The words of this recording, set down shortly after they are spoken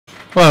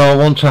Well, I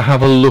want to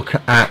have a look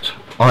at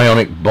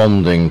ionic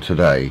bonding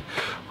today.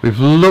 We've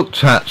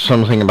looked at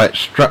something about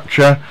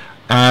structure,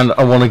 and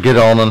I want to get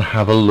on and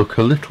have a look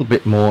a little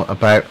bit more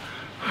about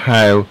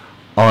how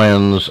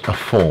ions are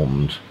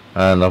formed,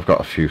 and I've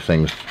got a few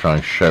things to try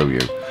and show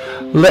you.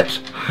 Let's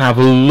have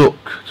a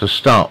look to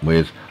start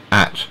with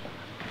at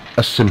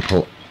a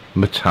simple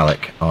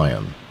metallic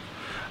ion,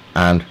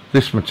 and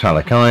this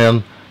metallic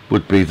ion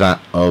would be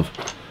that of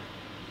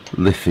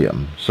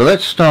lithium. So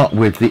let's start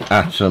with the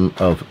atom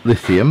of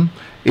lithium.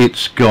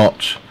 It's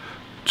got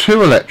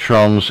 2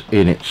 electrons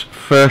in its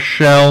first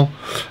shell,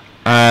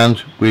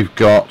 and we've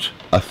got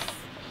a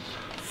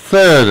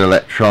third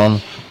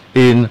electron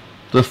in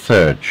the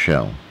third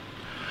shell.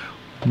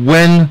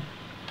 When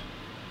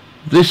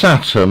this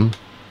atom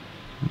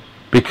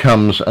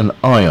becomes an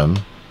ion,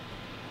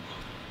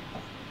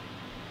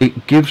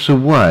 it gives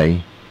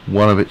away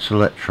one of its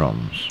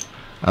electrons,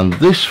 and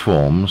this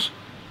forms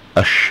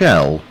a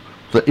shell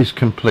that is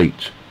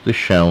complete. This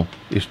shell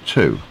is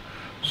 2.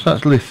 So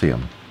that's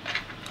lithium.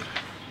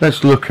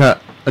 Let's look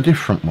at a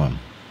different one.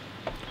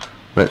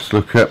 Let's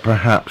look at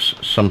perhaps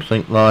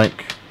something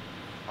like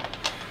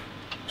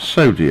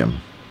sodium.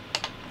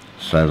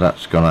 So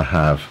that's going to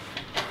have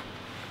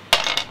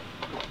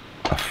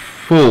a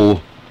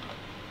full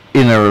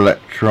inner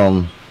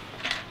electron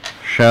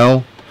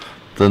shell.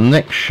 The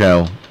next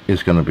shell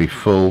is going to be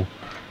full,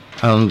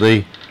 and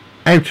the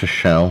outer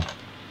shell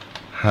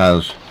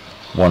has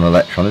 1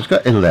 electron. It's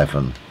got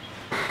 11.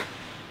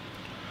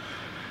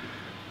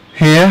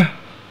 Here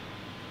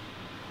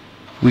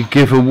we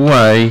give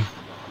away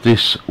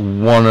this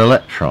 1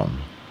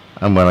 electron,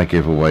 and when I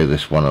give away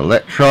this 1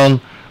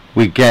 electron,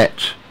 we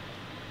get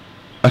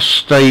a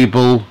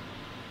stable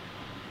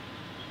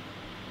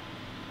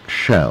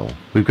shell.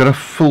 We've got a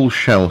full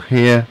shell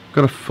here,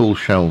 got a full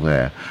shell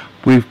there.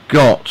 We've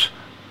got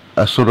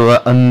a sort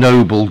of a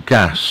noble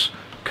gas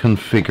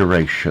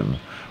configuration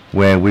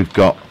where we've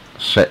got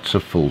sets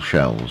of full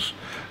shells.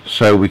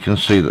 So we can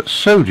see that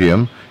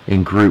sodium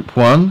in group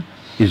 1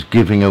 is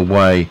giving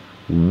away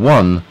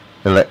 1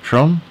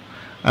 electron,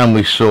 and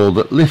we saw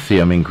that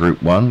lithium in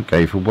group 1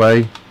 gave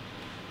away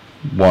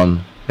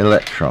 1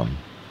 electron,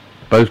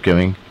 both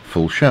giving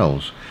full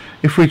shells.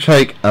 If we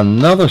take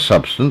another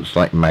substance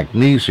like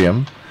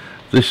magnesium,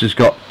 this has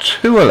got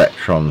 2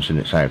 electrons in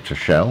its outer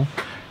shell.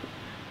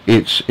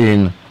 It's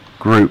in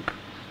group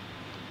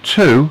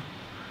 2,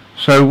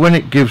 so when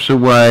it gives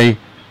away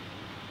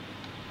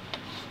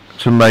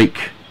to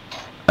make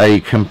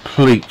a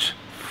complete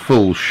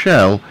full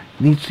shell,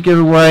 it needs to give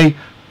away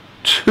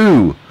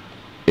 2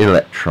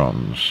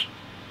 electrons.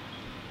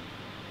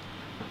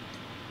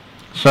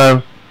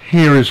 So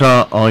here is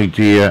our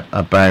idea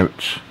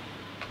about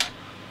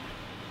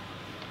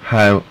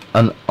how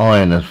an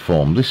ion is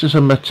formed. This is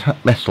a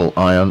metal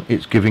ion.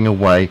 It's giving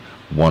away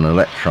 1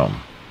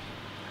 electron.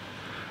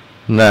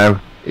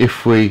 Now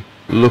if we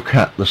look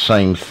at the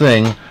same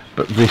thing,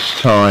 but this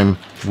time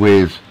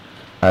with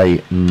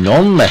a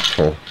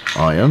non-metal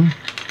ion,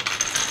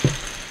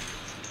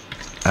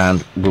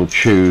 and we'll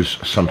choose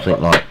something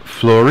like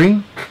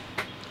fluorine.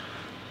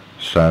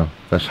 So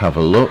let's have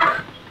a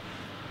look.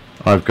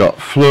 I've got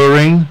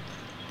fluorine.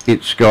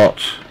 It's got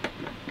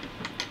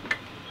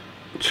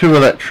 2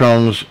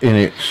 electrons in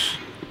its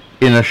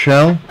inner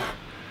shell,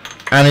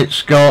 and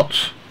it's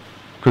got,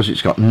 because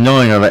it's got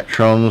 9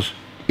 electrons,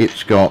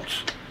 it's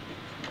got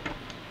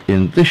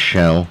in this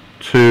shell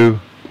 2,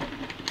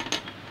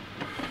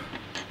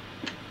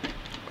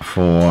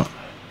 4,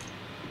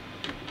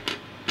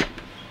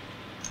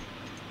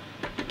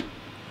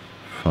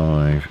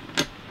 5,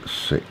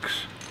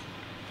 6,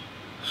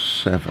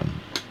 7.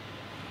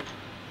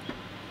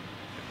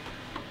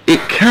 It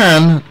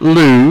can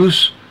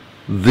lose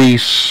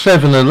these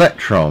 7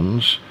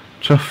 electrons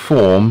to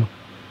form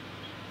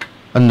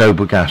a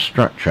noble gas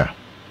structure,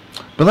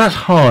 but that's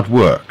hard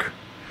work.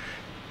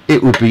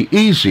 It would be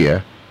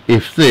easier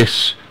if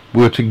this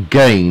were to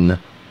gain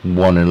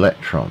 1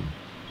 electron.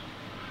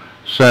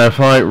 So if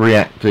I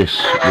react this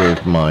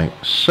with my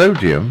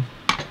sodium,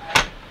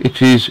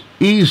 it is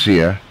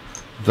easier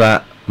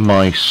that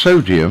my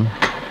sodium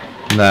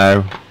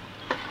now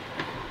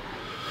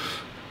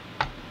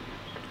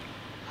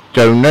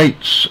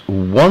donates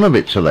 1 of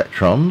its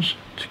electrons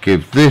to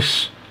give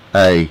this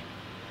a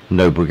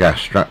noble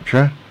gas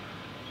structure,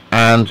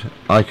 and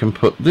I can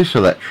put this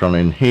electron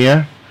in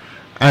here,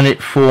 and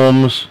it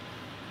forms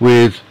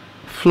with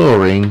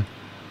fluorine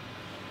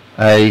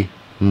a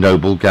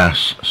noble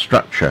gas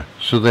structure,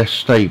 so they're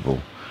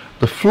stable.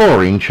 The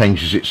fluorine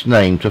changes its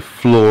name to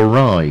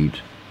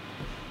fluoride.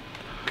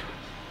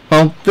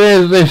 Well,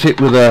 there's it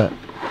with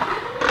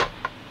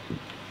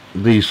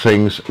these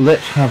things.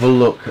 Let's have a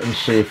look and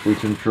see if we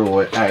can draw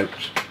it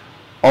out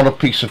on a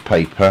piece of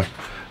paper,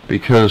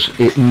 because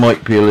it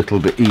might be a little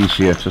bit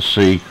easier to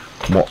see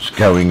what's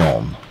going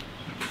on.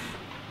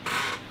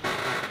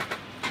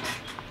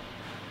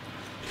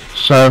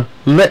 So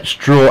let's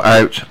draw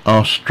out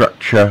our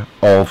structure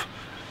of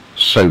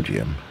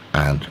sodium,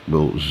 and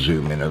we'll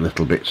zoom in a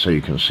little bit so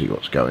you can see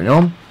what's going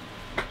on.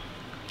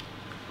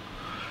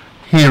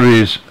 Here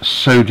is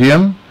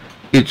sodium.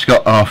 It's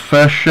got our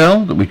first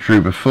shell that we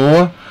drew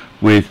before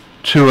with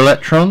 2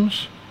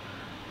 electrons.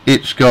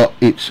 It's got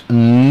its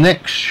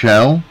next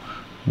shell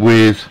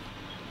with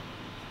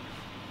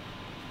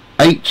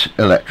 8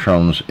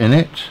 electrons in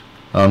it.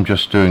 I'm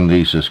just doing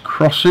these as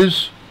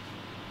crosses.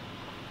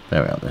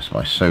 There we are, there's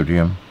my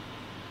sodium.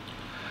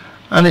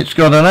 And it's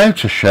got an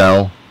outer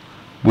shell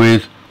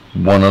with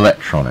 1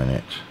 electron in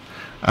it.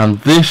 And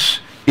this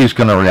is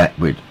going to react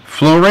with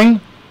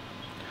fluorine.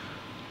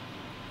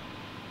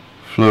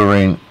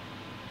 Fluorine,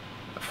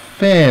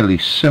 fairly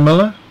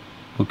similar.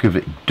 We'll give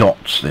it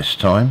dots this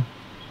time.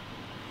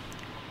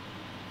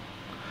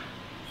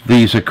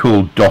 These are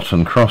called dot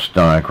and cross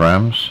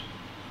diagrams.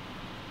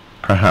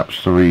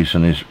 Perhaps the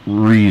reason is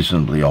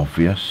reasonably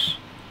obvious.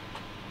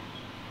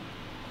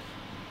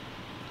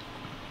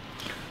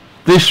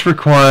 This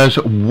requires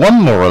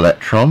 1 more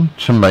electron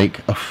to make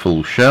a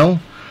full shell.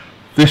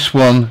 This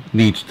one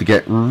needs to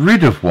get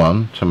rid of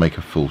 1 to make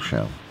a full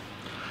shell.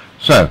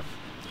 So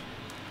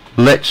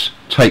let's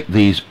take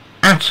these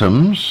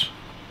atoms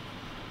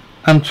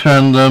and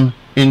turn them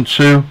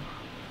into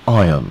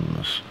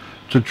ions.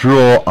 To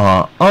draw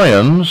our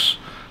ions,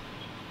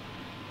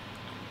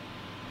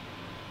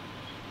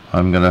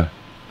 I'm going to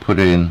put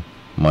in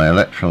my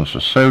electrons for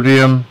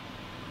sodium.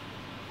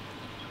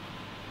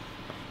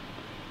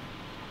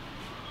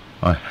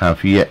 I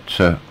have yet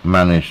to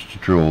manage to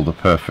draw the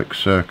perfect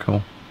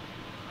circle.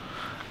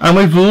 And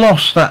we've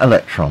lost that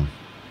electron.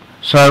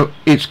 So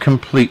it's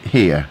complete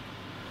here.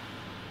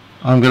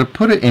 I'm going to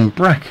put it in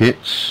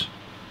brackets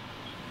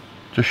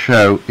to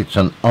show it's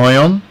an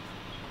ion.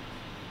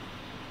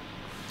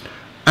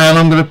 And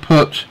I'm going to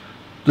put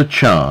the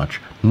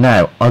charge.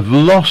 Now I've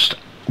lost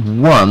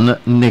 1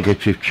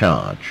 negative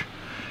charge.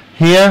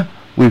 Here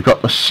we've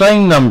got the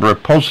same number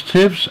of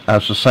positives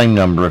as the same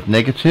number of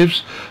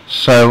negatives,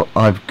 so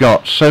I've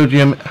got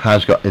sodium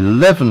has got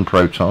 11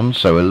 protons,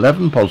 so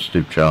 11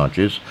 positive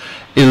charges,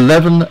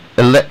 11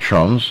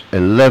 electrons,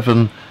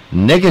 11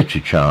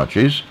 negative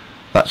charges.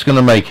 That's going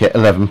to make it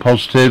 11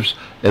 positives,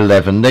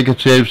 11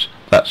 negatives.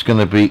 That's going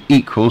to be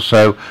equal,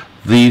 so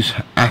these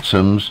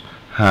atoms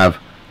have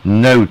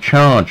no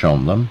charge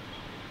on them.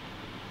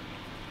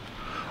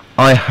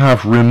 I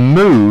have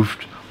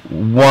removed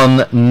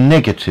 1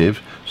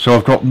 negative, so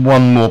I've got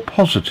 1 more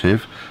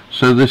positive,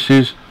 so this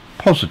is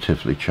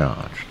positively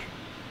charged.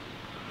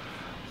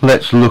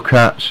 Let's look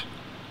at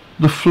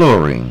the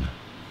fluorine.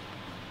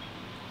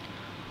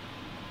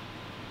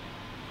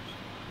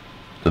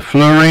 The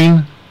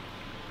fluorine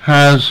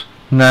has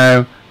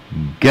now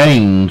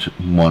gained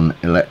 1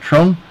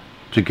 electron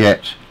to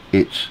get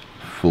its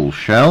full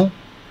shell,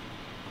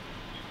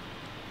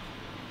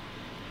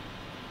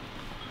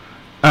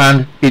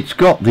 and it's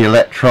got the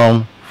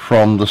electron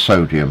from the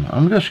sodium.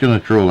 I'm just going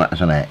to draw that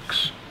as an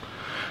X.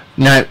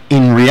 Now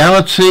in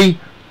reality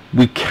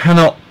we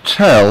cannot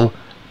tell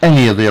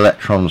any of the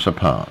electrons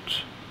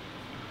apart.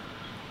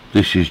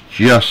 This is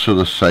just for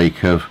the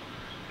sake of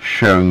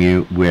showing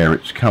you where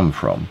it's come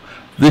from.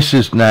 This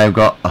has now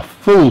got a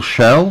full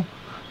shell,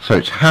 so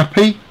it's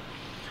happy,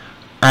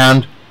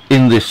 and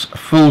in this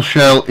full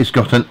shell it's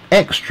got an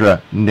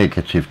extra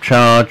negative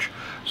charge,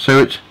 so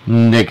it's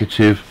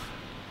negative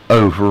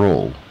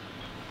overall.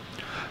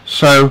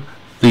 So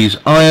these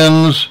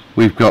ions,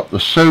 we've got the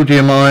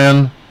sodium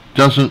ion,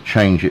 doesn't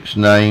change its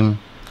name,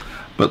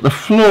 but the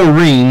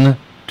fluorine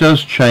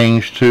does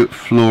change to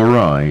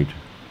fluoride.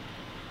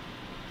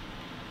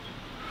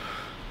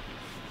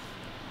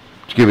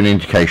 To give an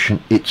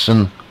indication, it's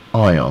an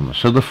ion,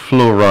 so the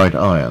fluoride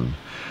ion.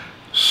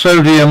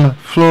 Sodium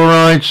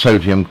fluoride,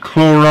 sodium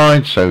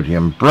chloride,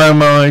 sodium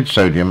bromide,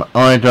 sodium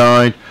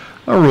iodide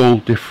are all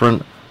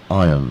different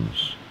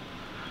ions.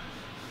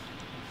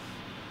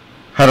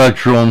 Had I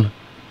drawn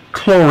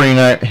chlorine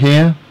out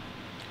here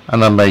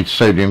and I made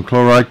sodium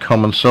chloride,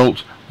 common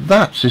salt,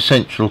 that's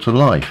essential to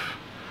life.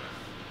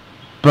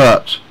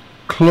 But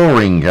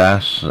chlorine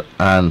gas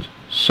and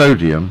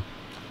sodium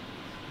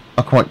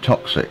are quite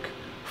toxic.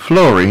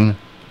 Fluorine,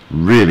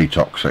 really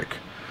toxic.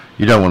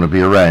 You don't want to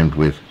be around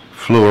with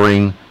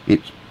fluorine.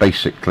 It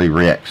basically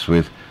reacts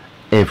with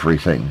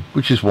everything,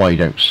 which is why you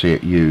don't see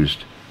it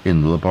used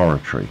in the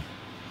laboratory.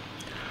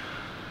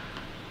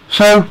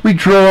 So we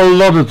draw a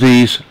lot of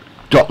these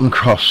dot and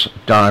cross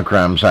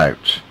diagrams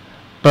out,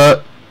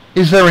 but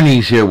is there an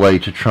easier way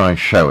to try and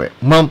show it?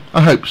 Well,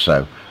 I hope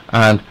so,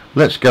 and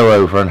let's go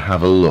over and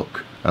have a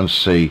look and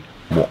see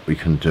what we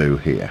can do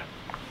here.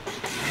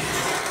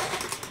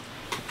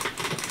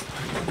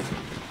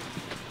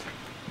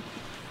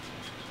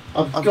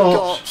 I've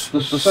got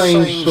the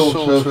same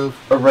sort of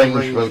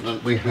arrangement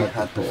that we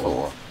had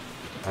before,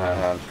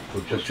 and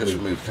we'll just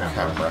move the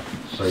camera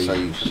so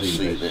you can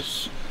see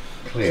this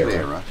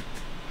clearer.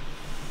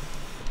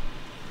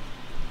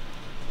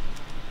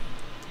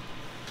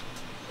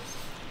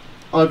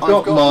 I've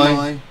got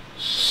my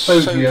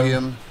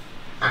sodium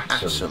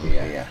atom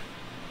here.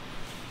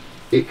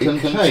 It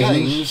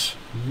contains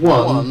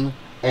 1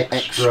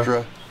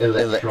 extra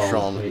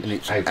electron in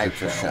its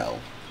outer shell.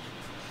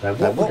 Now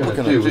what we're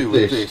going to do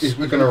with this is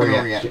we're going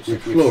to react it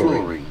with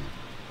fluorine.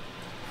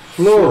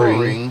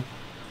 fluorine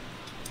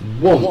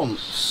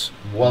wants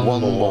one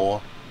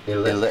more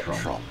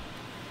electron.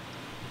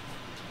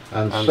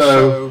 And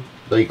so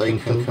they can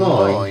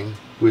combine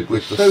with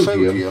the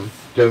sodium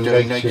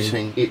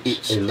donating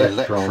its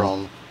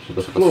electron to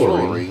the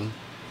fluorine,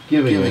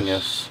 giving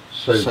us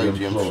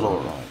sodium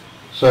fluoride.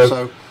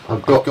 So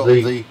I've got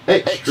the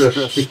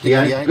extra sticky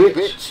out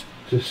bit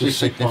to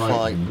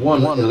signify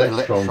one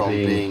electron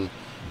being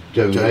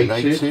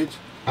donated,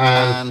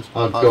 and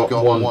I've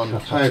got one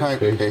cut out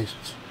bit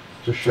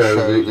to show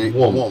that it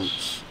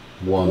wants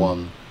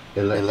one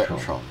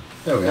electron.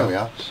 There we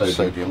are,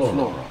 sodium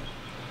fluoride.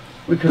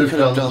 We could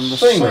have done the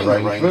same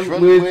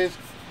arrangement with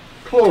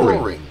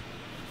chlorine.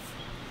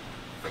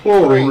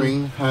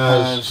 Chlorine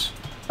has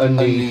a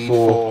need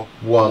for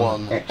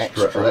one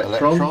extra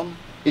electron.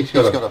 It's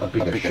got a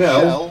bigger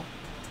shell,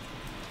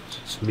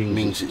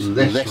 means it's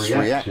less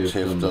reactive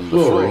than the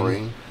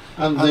fluorine,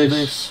 and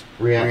this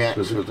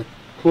reacts with the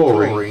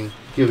chlorine,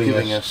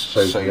 giving us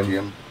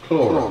sodium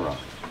chloride.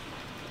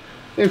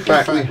 In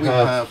fact, we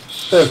have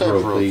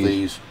several of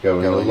these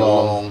going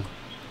along,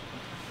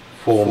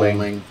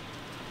 forming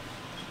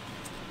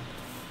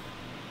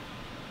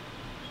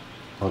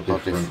our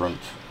different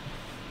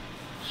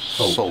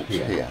salt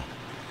here.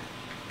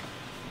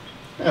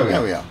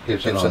 There we are.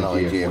 Gives an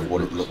idea of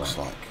what it looks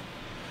like.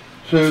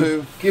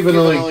 To give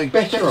a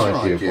better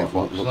idea of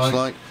what it looks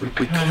like,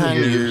 we can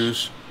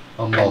use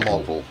a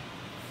model.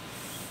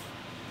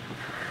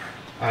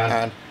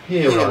 And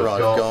here I've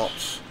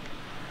got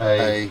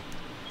a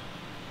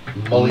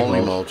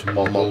molymod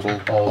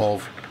model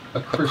of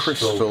a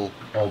crystal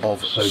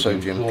of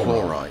sodium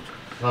chloride.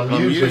 And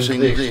I'm using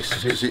this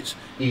because it's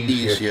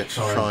easier to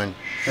try and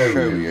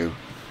show you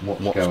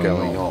what's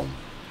going on.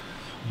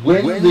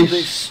 When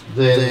this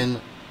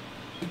then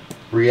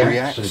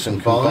reacts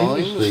and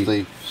combines,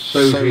 the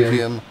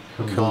sodium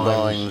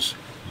combines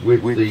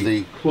with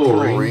the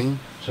chlorine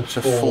to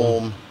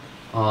form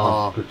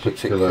our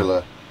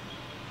particular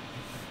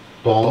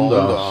bond,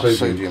 our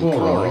sodium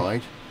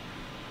chloride.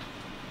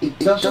 It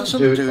doesn't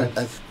do it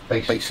as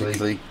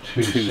basically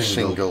two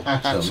single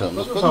atoms, but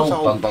there's a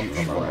whole bunch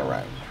of them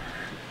around.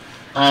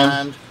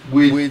 And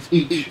with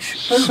each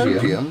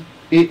sodium,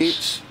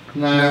 it's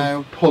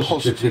now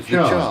positively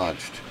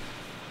charged.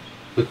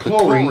 The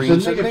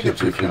chlorine's are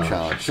negatively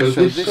charged, so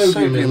this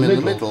sodium in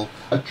the middle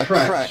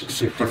attracts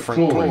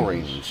different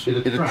chlorines.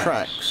 It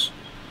attracts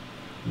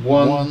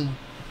 1,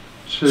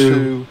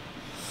 2,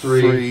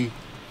 3,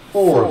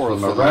 4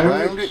 of them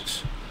around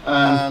it,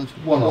 and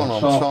one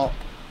on top,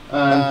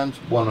 and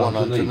one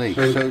underneath,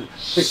 so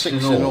 6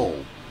 in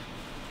all.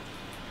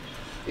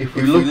 If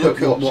we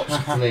look at what's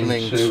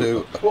happening to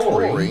a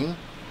chlorine,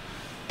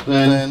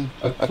 then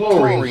a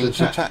chlorine's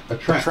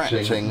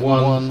attracting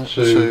 1,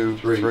 2,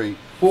 3,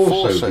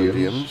 4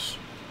 sodiums,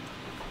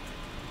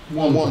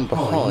 one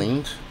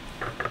behind,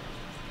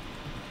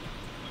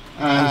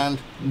 and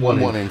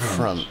one in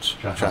front,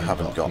 which I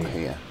haven't got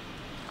here.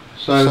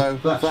 So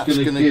that's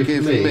going to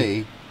give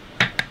me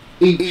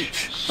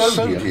each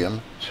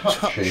sodium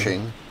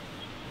touching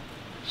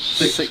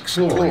 6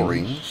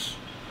 chlorines,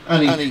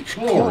 and each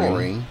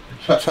chlorine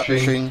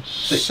touching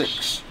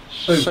 6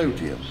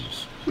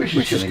 sodiums,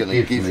 which is going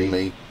to give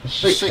me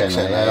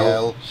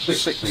 6NaL,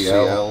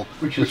 6Cl,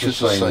 which is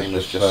the same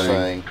as just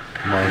saying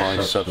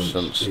my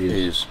substance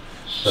is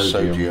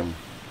sodium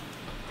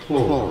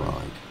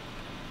chloride.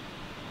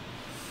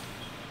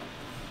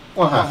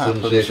 What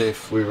happens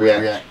if we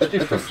react a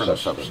different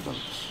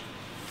substance?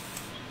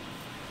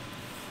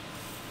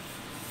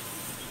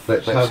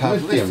 Let's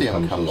have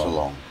lithium comes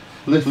along.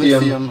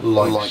 Lithium,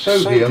 like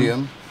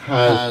sodium,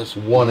 has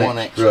one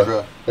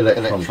extra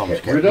electron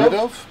to get rid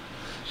of,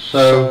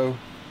 so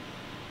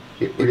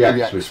it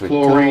reacts with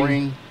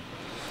chlorine,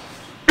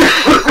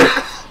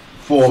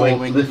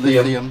 forming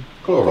lithium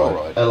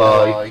chloride,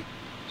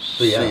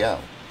 LiCl.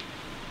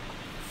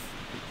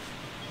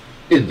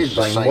 In the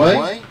same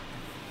way,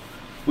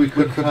 we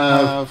could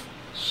have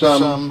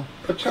some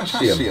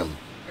potassium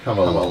come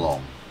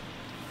along,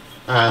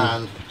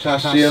 and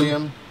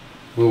potassium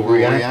will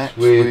react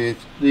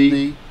with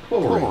the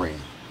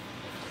chlorine.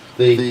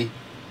 The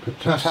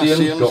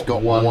potassium's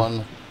got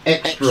one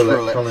extra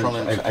electron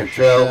in its outer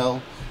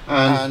shell,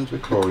 and the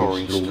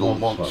chlorine still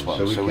wants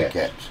one, so we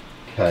get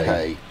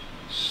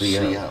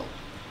KCl.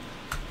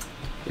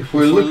 If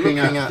we're looking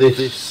at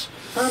this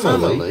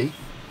family,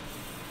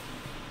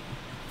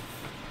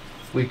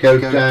 we go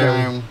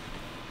down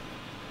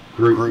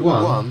group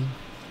 1,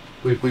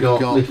 we've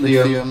got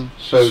lithium,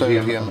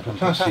 sodium and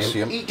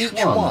potassium, each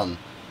one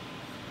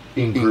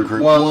in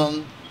group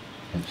 1,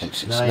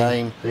 hence its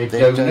name,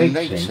 they're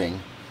donating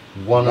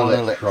one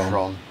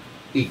electron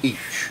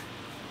each.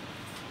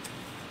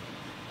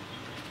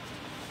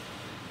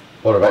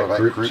 What about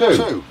group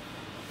 2?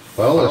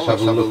 Well, let's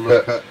have a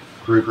look at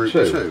group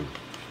 2.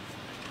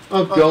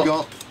 I've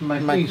got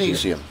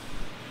magnesium.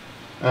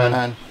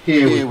 And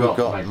here we've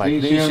got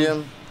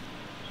magnesium.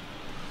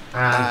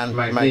 And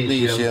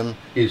magnesium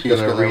is going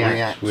to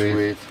react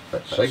with,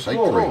 let's say,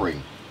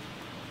 chlorine.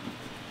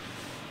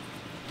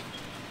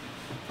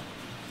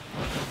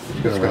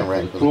 going to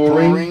react with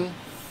chlorine.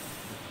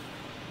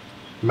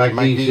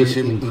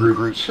 Magnesium in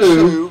group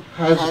 2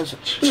 has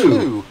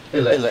 2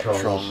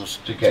 electrons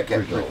to get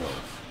rid of.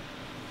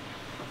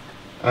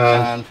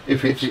 And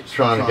if it's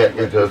trying to get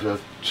rid of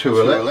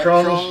 2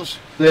 electrons,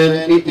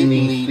 then it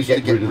needs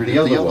to get rid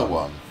of the other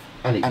one.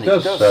 And it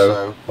does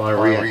so by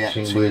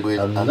reacting with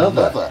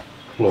another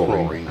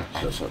chlorine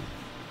atom.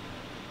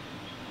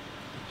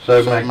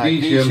 So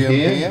magnesium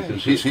here,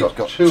 because it's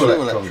got 2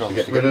 electrons to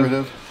get rid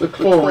of, the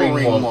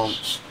chlorine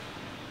wants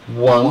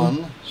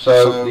 1,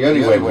 so the only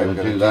way we're going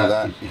to do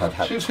that is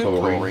have 2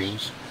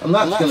 chlorines, and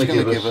that's going to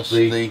give us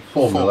the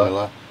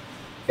formula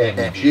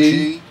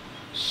MgCl2.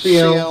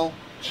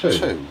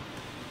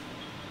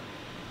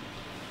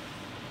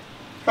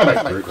 How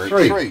about group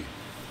 3?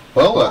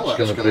 Well,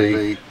 that's going to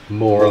be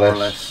more or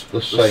less the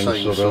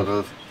same sort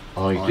of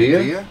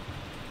idea.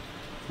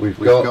 We've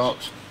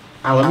got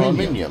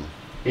aluminium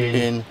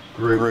in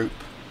group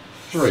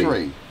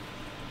 3.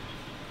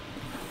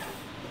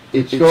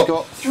 It's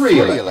got 3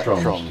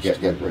 electrons to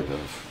get rid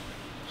of.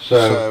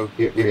 So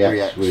it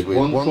reacts with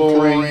 1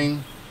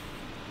 chlorine,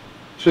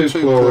 2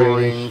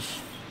 chlorines,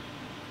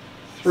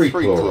 3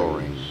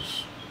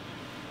 chlorines,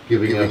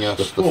 giving us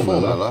the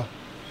formula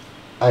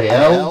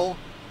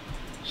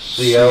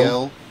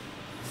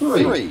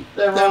AlCl3.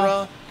 There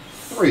are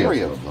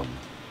 3 of them.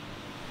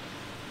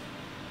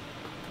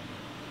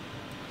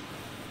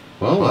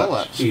 Well,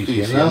 that's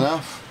easy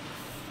enough.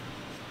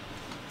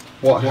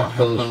 What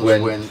happens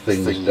when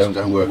things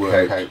don't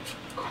work out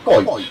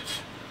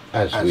quite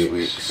as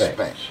we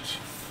expect?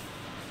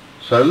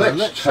 So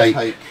let's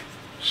take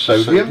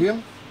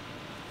sodium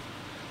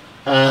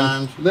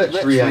and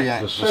let's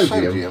react the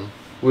sodium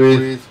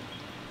with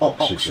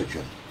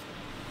oxygen.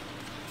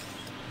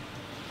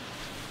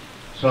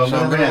 So I'm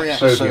going to react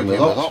sodium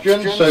with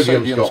oxygen.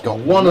 Sodium's got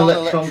 1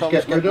 electron to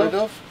get rid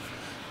of.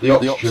 The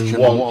oxygen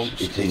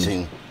wants it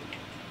in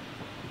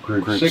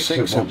group 6,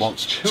 it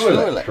wants 2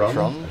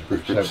 electrons.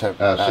 Group 6,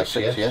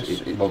 yes,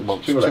 it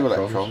wants 2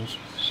 electrons.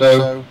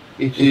 So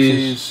it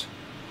is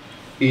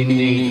in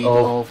need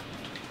of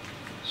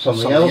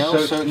something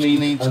else, so it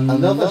needs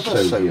another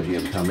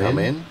sodium to come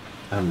in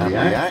and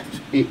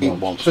react. It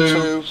wants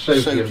 2,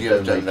 sodium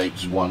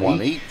donates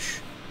 1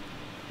 each.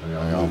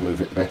 I'll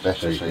move it better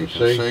so you can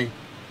see.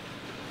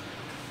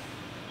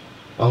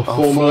 Our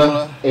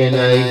formula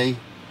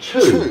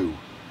Na2O.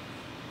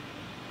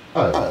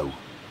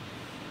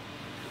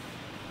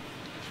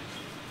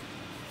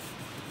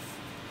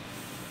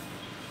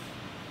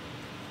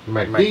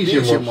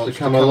 Magnesium wants to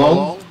come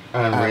along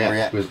and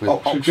react with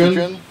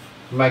oxygen.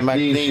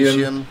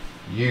 Magnesium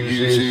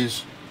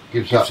gives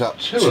up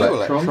 2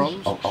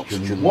 electrons.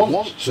 Oxygen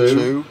wants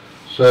 2,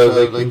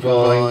 so they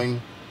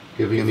combine,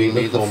 giving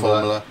me the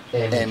formula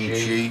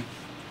MgO.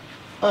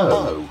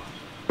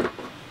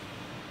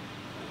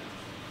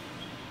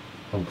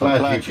 I'm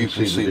glad you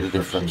can see the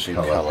difference in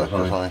colour,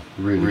 because I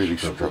really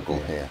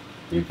struggle here.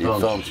 The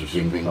advantage of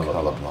being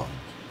colourblind.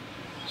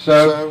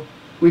 So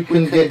we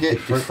can get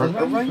different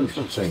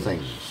arrangements of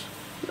things.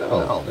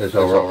 Well, there's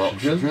our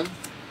oxygen.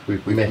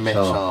 We've met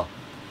our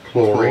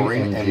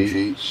chlorine,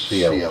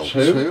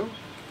 MgCl2.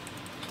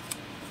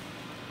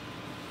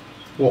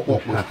 What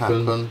would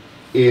happen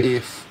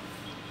if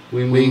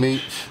we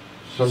meet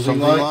something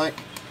like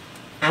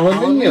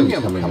aluminium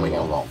coming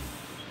along?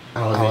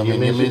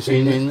 Aluminium is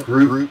in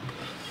group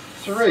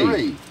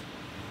 3.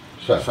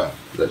 So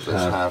let's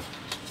have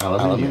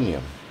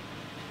aluminium.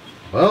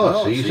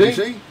 Well, that's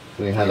easy.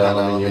 We had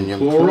aluminium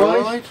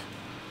chloride,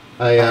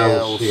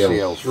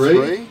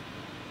 AlCl3.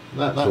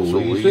 That's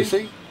all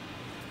easy.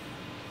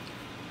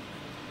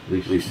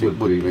 At least it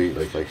would be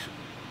if they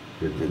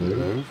didn't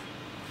move.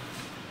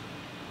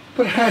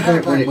 But how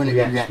about when it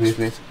reacts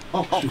with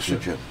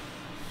oxygen?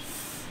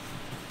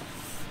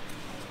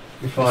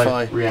 If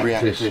I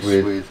react this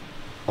with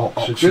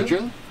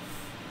oxygen,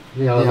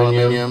 the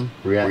aluminium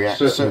reacts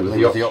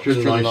certainly with the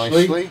oxygen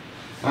nicely,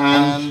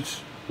 and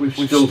we've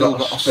still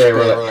got a spare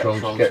electron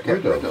to get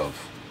rid of.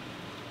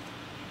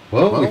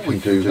 Well, we can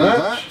do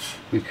that.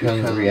 We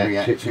can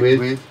react it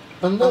with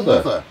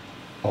another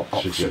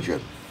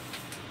oxygen.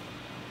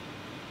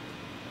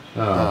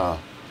 Now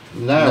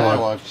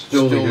I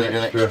still need an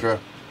extra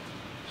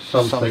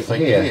something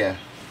here.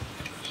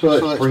 So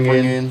let's bring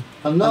in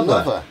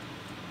another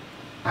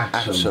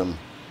atom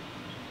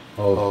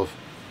of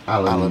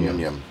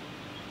aluminium,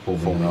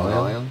 forming an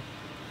ion,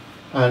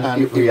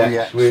 and it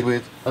reacts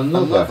with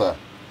another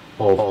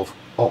of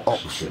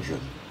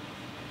oxygen.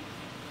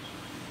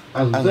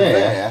 And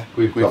there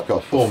we've got the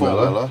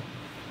formula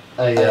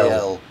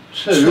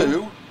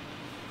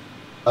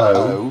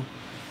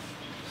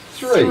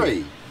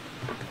Al2O3.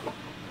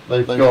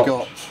 They've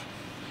got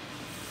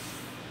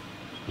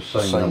the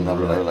same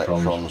number of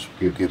electrons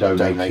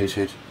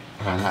donated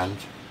and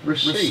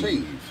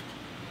received.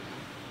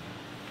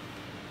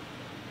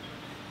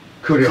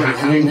 Could it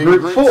happen in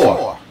group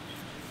 4?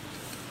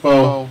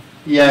 Well,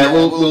 yeah,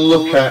 we'll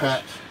look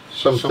at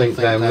something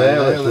down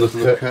there. Let's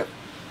look at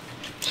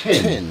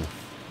tin,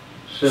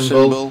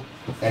 symbol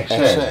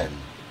Sn.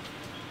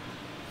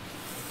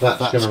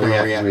 That's going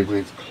to react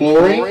with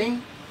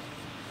chlorine,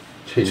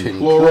 tin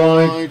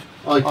chloride.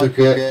 I could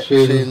get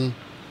tin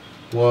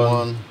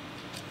 1,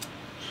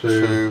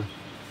 2,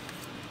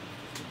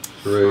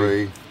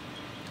 3,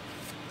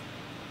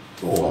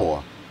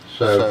 4.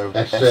 So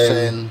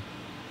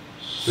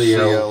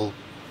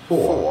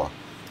SnCl4.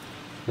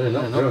 They're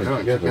not going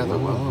together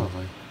well, are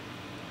they?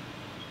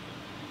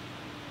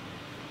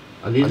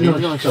 I need a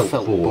nice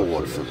felt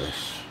board for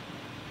this.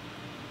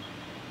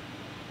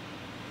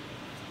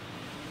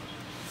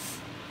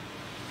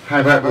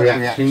 How about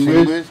reacting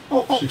with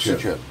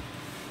oxygen?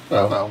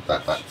 Well,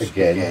 that's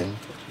again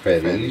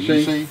fairly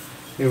easy.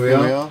 Here we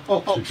are,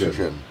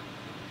 oxygen.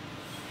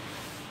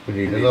 We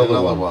need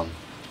another one.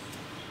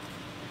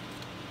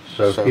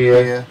 So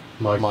here,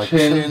 my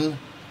tin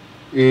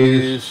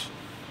is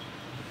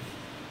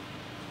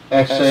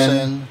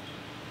SnO2.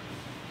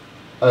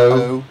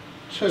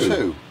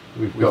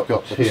 We've got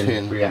the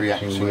tin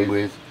reacting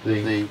with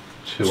the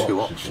two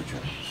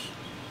oxygens.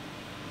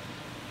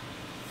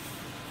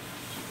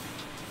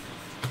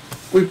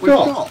 We've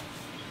got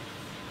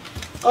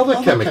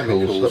other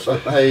chemicals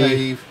that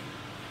behave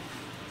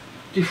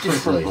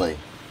differently.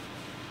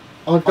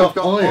 I've got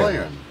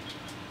iron.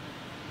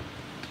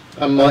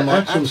 And my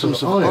atoms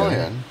of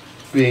iron,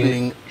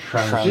 being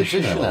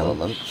transition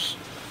elements,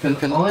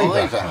 can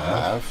either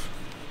have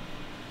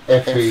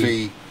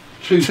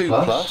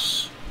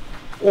Fe2+,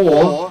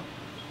 or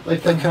they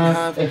can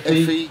have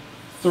Fe3+.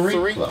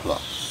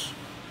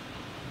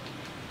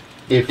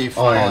 If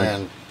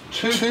iron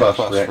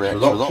 2+ reacts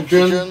with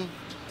oxygen,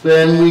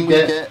 then we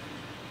get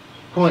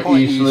quite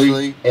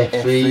easily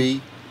FeO.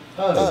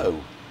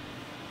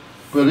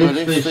 But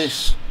if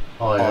this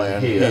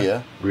iron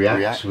here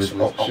reacts with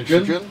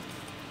oxygen,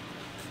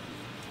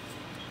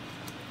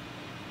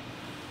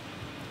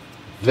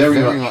 very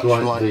much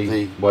like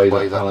the way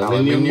that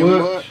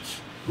aluminium works,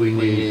 we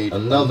need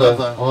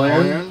another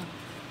iron.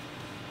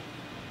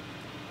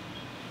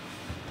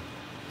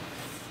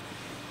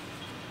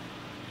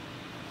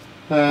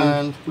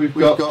 And we've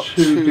got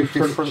two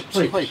different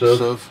types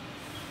of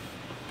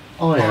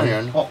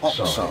iron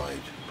oxide.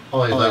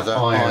 Either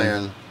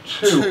iron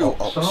 2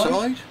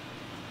 oxide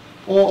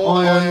or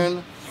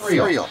iron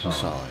 3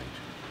 oxide.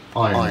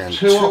 Iron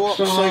 2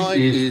 oxide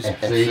is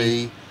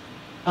FeO.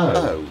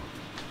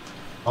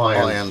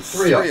 Iron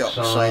 3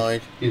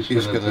 oxide is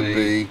going to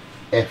be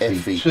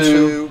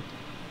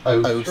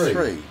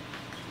Fe2O3.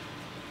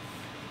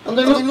 And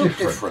they look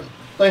different.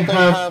 They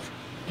have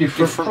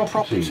different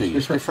properties,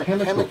 different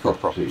chemical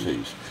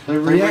properties. They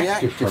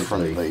react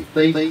differently.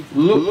 They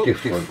look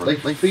different.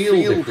 They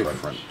feel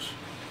different.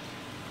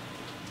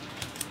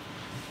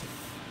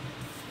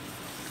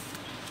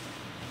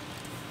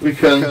 We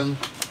can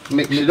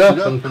mix it up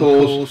and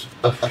cause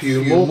a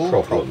few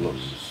more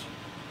problems.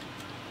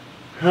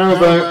 How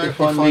about if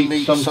I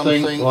meet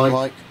something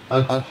like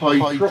a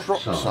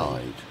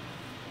hydroxide?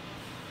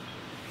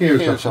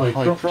 Here's a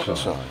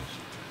hydroxide.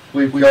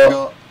 We've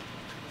got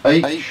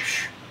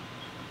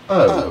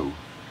HO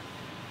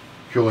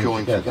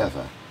joined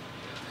together.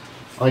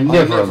 I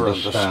never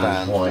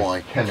understand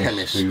why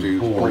chemists do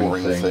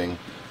boring thing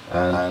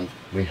and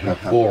we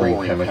have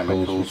boring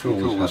chemicals,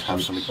 we always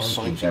have some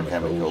exciting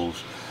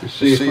chemicals. You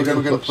see, if we're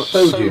going to put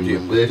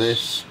sodium with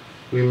this,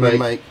 we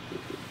make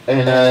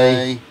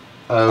NaOH.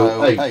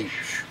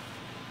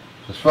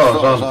 As far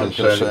as I'm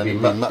concerned, it'd be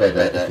much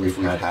better if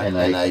we've had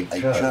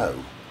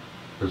NaHO,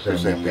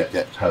 because then we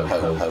get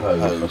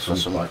ho for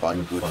some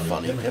quite good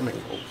funny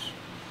chemicals.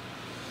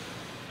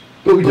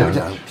 But we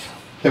don't.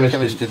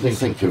 Chemists didn't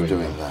think of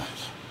doing that.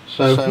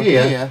 So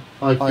here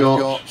I've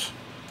got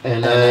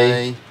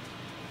NaOH,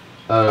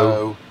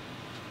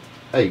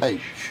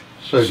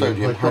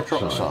 sodium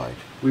hydroxide.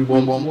 We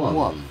want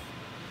one.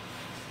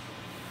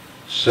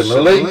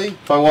 Similarly,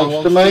 if I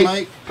want to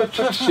make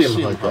potassium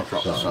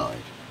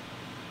hydroxide,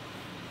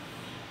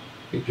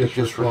 it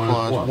just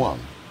requires one.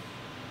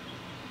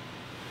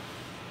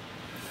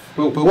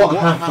 But what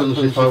happens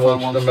if I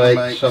want to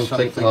make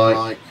something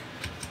like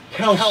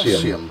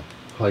calcium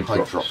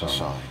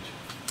hydroxide?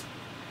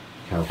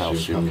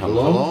 Calcium comes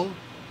along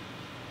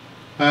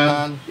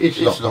and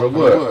it's not going to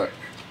work.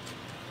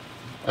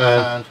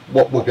 And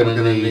what we're going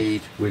to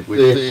need with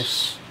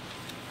this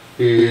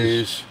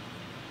is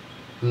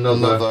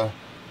another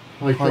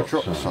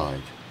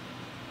hydroxide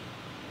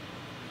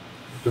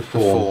to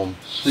form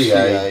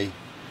CaOH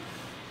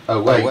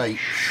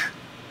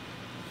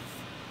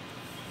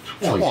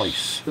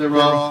twice. There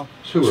are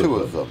two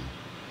of them,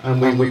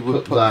 and we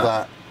would put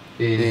that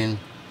in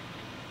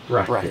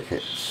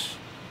brackets.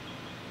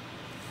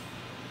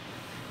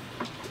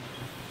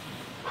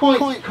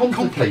 Quite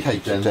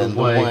complicated then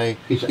the way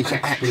it's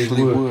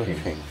actually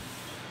working.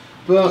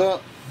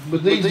 But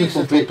with these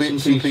little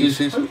bits and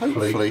pieces,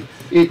 hopefully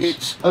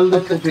it's a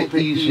little bit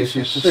easier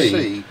to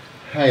see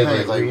how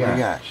they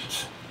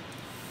react.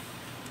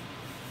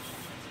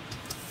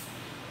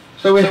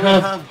 So we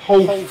have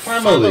whole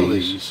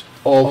families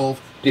of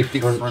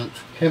different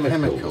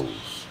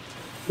chemicals.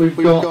 We've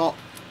got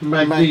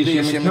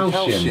magnesium and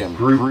calcium,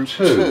 group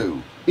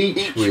 2,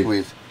 each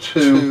with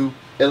two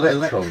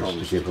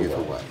electrons to give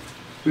away.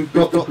 We've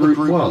got the group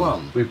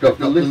 1, we've got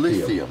the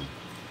lithium,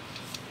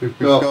 we've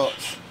got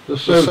the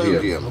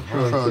sodium.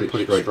 I'll try and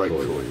put it straight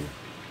for you.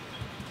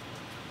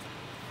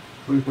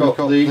 We've got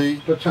the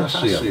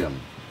potassium.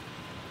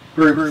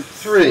 Group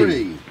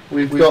 3,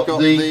 we've got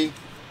the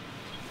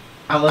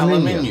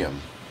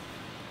aluminium.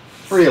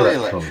 3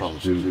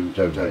 electrons to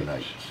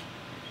donate.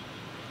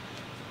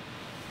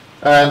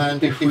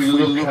 And if we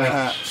look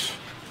at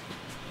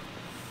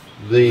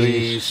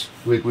these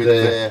with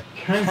their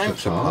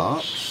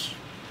counterparts,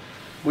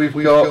 we've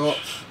got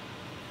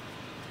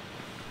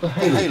the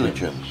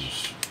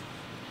halogens.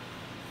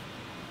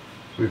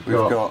 We've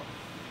got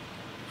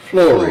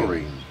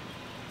fluorine,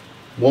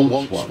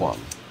 wants one.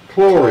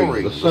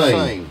 Chlorine, the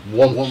same,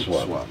 wants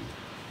one.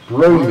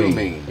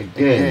 Bromine,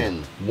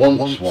 again,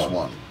 wants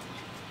one.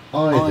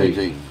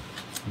 Iodine,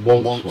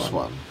 wants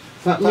one.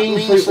 That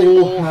means they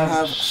all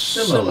have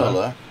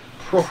similar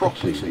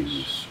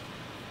properties.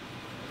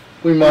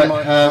 We might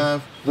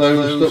have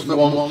those that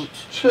want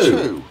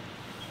 2.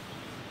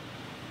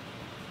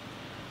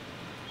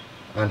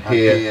 And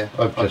here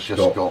I've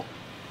just got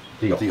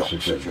the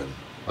oxygen.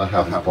 I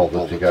haven't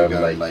bothered to go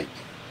and make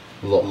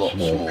lots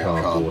more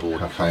cardboard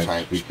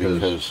cutouts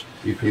because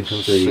you can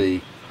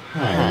see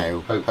how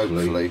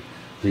hopefully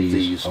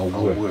these are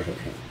working.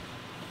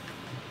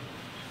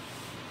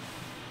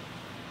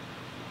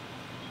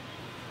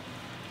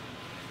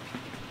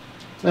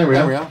 There we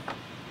are.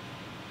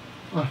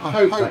 I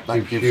hope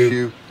that gives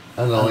you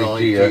an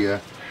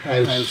idea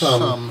how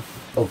some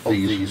of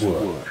these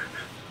work.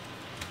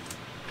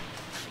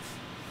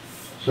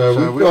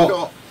 So we've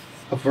got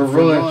a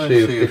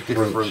variety of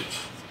different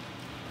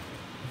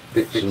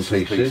bits and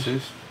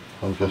pieces.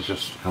 I'm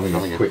just having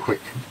a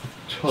quick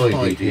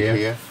tidy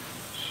here,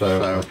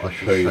 so I can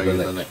show you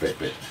the next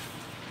bit.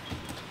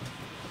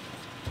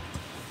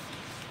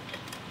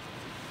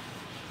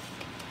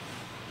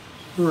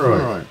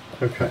 Right,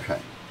 okay.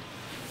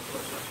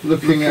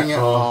 Looking at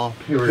our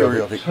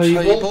periodic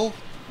table.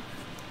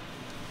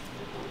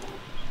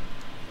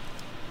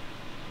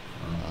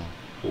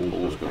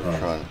 Paul's going to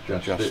try and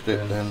adjust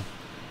it then.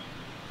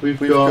 We've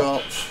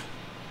got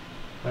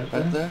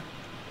right there.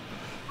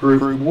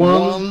 Group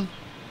 1.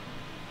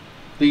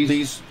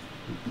 These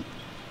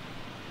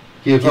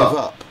give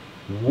up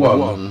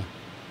 1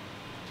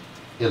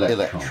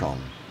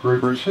 electron.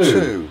 Group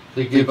 2.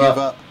 They give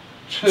up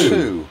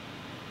 2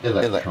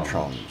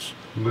 electrons.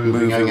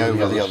 Moving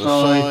over the other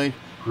side.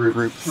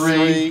 Group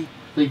 3.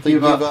 They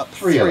give up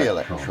 3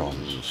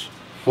 electrons.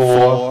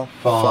 4,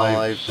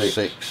 5,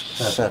 6,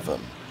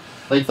 7.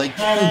 They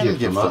can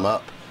give them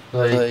up.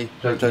 They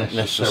don't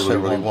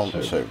necessarily want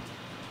to.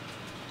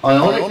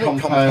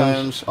 Ionic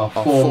compounds are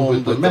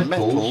formed with the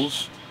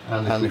metals,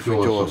 and if we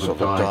draw a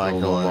sort of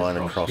diagonal line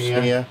across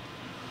here,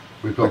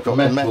 we've got the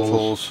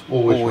metals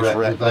always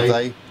react with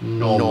a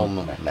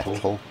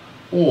non-metal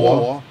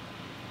or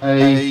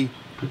a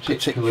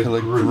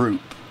particular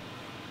group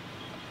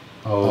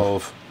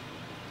of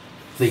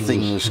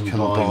things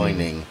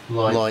combining,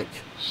 like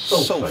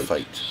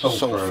sulfate,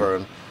 sulfur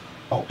and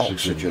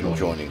oxygen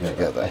joining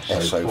together,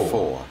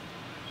 SO4.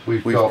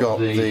 We've got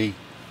the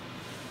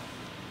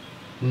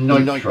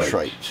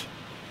nitrate,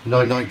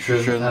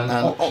 nitrogen and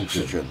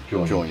oxygen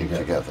joining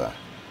together.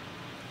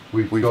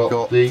 We've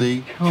got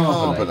the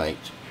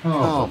carbonate,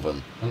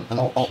 carbon and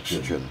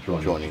oxygen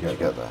joining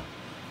together.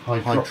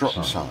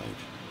 Hydroxide,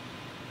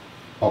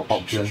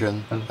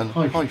 oxygen and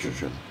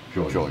hydrogen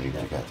joining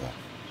together.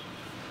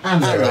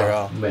 And there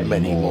are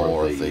many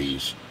more of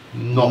these,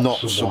 not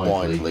so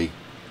widely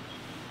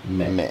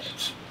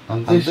met.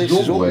 And this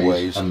is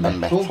always a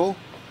metal,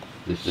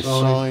 this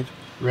side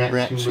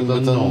reacting with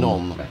a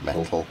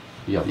non-metal,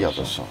 the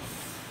other side.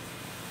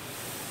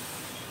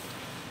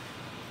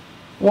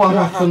 What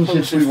happens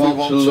if we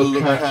want to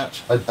look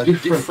at a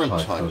different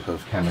type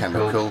of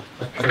chemical,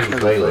 a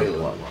covalent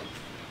one?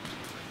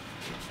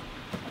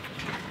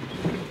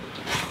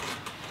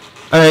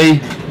 A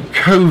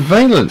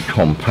covalent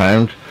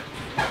compound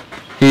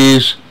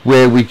is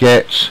where we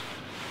get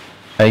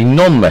a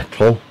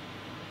non-metal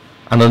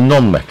and a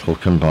non-metal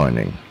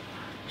combining.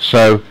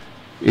 So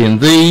in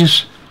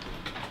these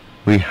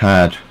we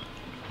had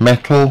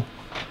metal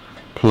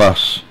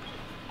plus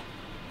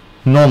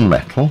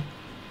non-metal,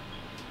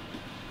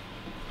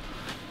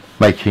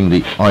 making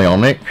the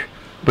ionic.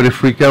 But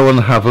if we go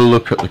and have a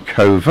look at the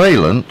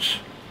covalent,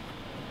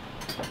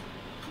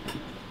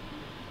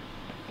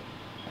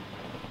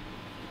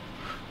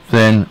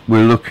 then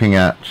we're looking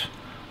at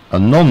a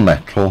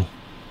non-metal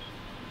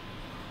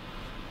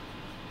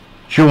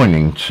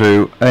joining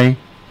to a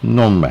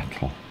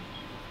non-metal.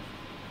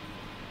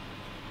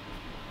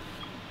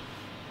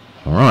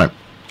 Alright,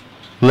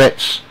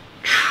 let's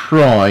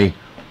try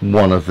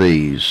one of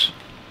these.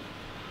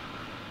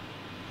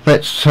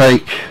 Let's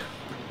take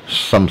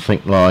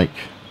something like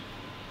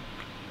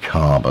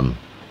carbon.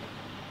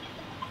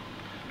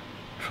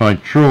 If I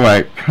draw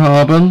out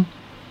carbon,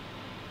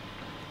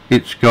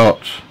 it's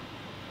got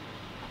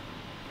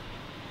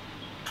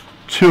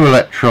 2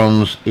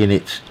 electrons in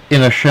its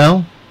inner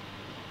shell,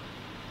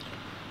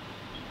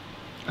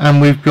 and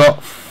we've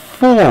got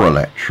 4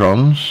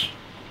 electrons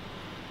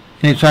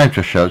in its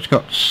outer shell. It's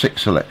got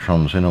 6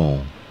 electrons in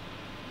all.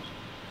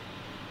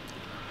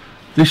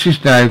 This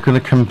is now going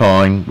to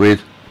combine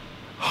with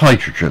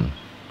hydrogen.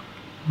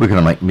 We're going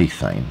to make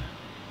methane.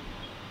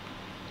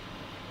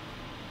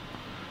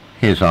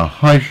 Here's our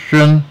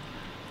hydrogen,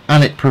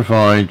 and it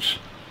provides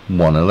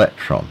 1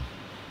 electron.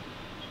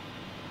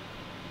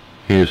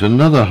 Here's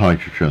another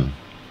hydrogen.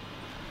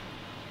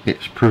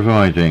 It's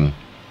providing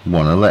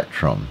 1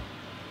 electron.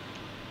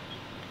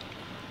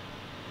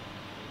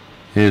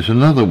 Here's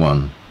another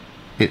one.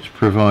 It's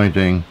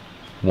providing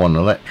 1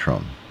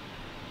 electron.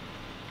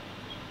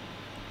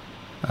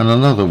 And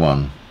another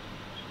one.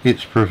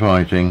 It's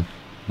providing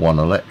 1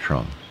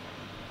 electron.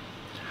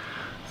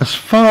 As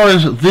far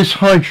as this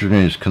hydrogen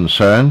is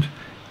concerned,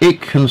 it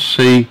can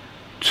see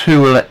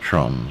 2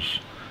 electrons.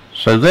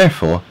 So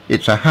therefore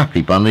it's a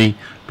happy bunny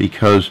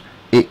because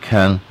it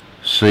can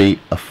see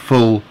a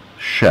full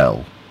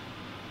shell.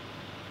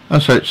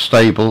 And so it's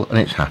stable and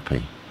it's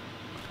happy.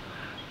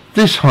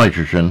 This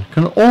hydrogen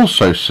can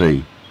also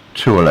see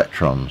 2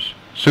 electrons,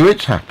 so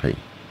it's happy.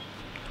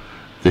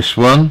 This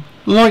one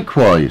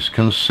likewise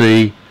can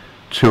see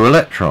 2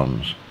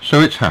 electrons, so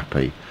it's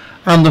happy.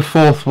 And the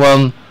 4th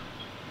one,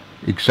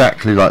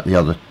 exactly like the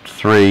other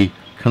 3,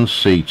 can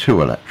see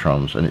 2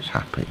 electrons and it's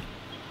happy.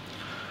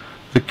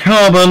 The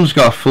carbon's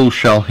got a full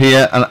shell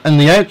here, and on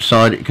the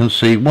outside it can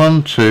see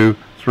 1, 2,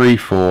 3,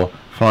 4,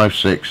 5,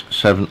 6,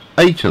 7,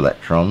 8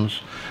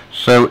 electrons,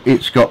 so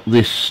it's got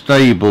this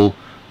stable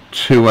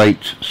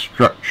 2-8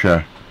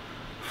 structure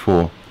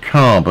for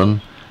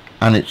carbon,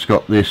 and it's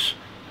got this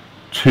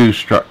 2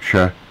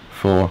 structure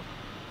for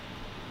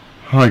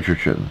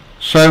hydrogen.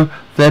 So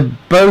they're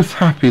both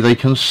happy. They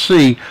can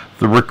see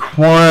the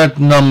required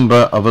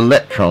number of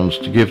electrons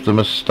to give them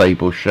a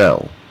stable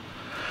shell.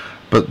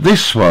 But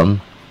this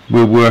one,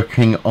 we're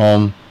working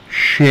on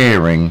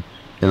sharing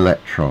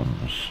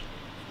electrons.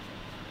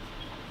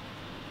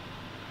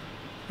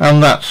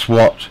 And that's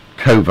what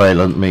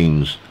covalent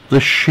means, the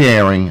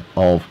sharing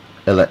of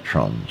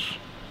electrons.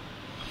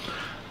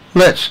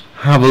 Let's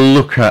have a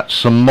look at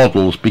some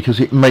models because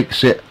it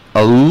makes it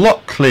a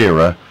lot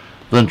clearer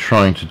than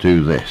trying to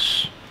do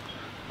this.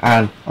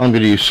 And I'm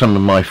going to use some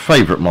of my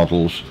favourite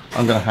models.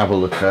 I'm going to have a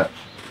look at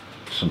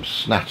some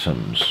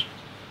snatoms.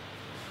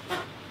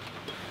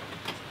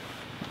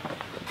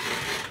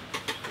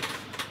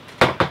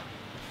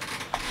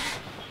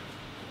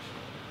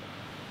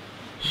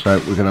 So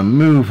we're going to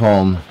move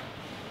on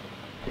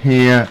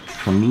here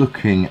from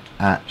looking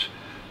at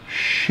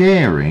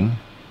sharing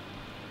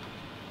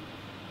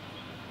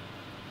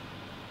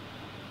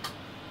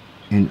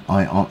in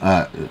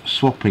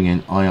swapping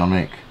in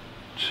ionic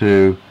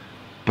to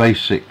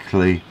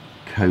basically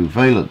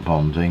covalent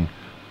bonding,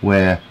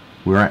 where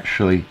we're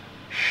actually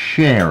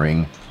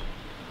sharing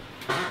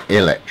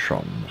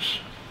electrons.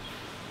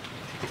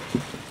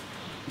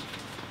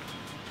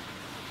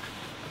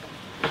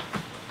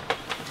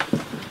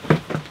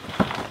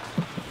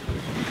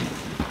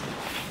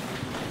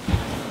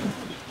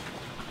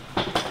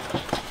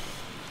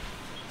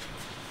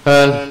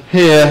 And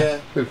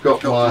here we've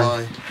got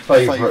my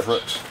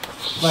favourite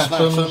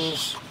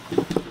snatoms.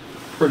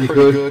 Pretty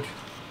good.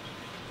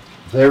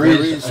 There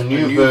is a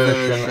new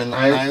version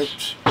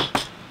out,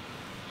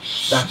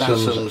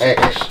 Statums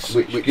X,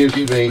 which gives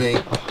me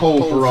a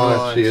whole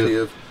variety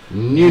of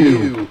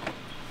new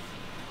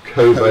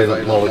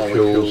covalent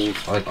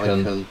molecules I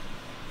can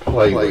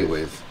play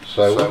with.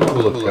 So we'll have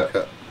a look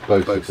at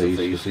both of these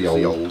because the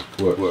old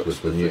works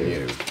with the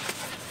new.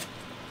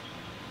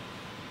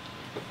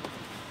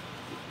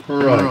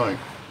 Right,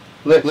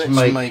 let's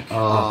make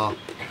our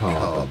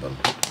carbon.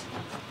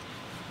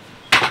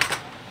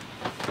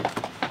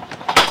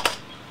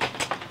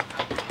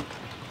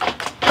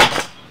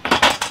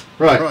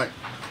 Right,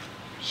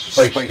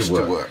 space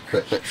to work.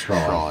 Let's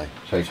try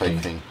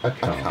taking a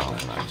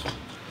carbon atom.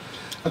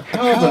 A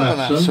carbon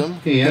atom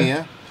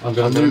here, I'm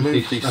going to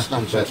move these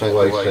atoms out of the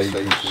way so you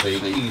can see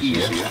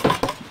easier.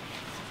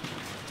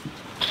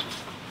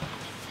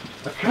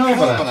 A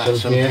carbon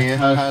atom here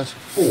has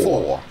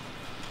 4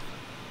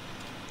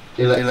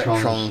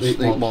 electrons it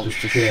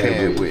wants to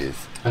share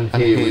with, and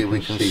here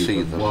we can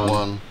see them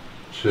 1,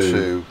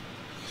 2,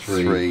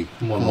 3,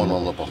 and 1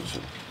 on the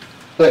bottom.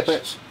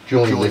 Let's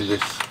join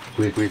this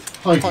with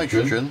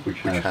hydrogen, which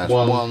has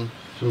 1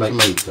 to make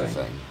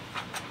methane.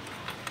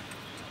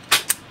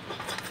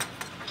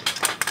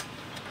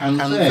 And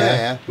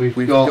there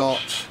we've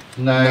got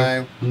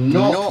now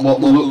not what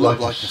will look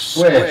like a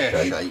square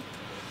shape,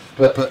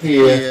 but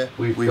here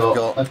we've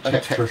got a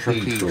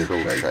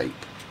tetrahedral shape.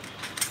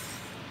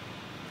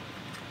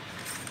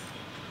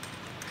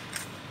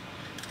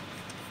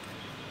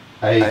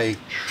 A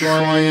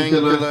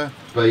triangular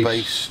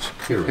based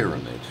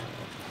pyramid.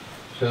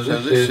 So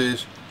this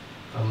is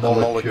a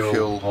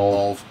molecule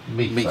of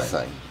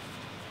methane.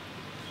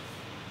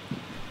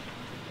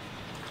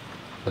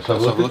 Let's have a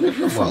look at a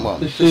different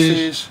one. This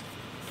is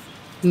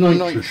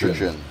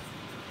nitrogen.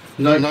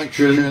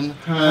 Nitrogen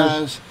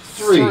has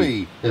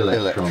 3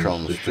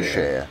 electrons to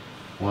share.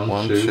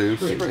 1, 2,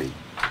 3.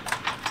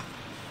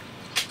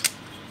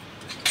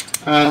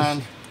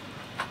 And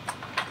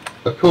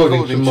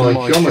according to my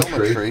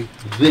geometry,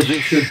 this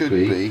should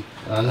be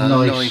a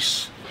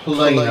nice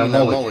planar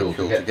molecule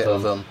to get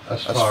them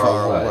as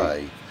far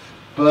away.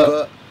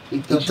 But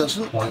it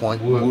doesn't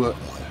quite work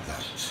like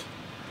that,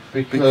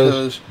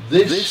 because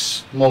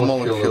this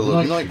molecule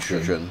of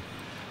nitrogen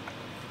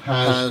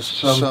has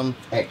some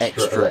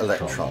extra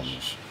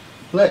electrons.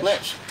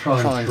 Let's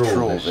try and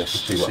draw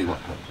this to see what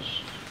happens.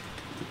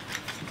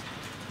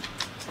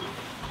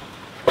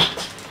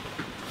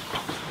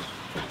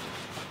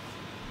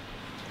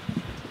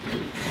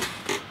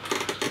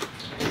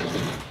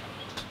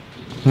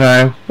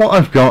 Now what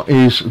I've got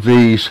is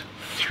these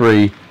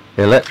 3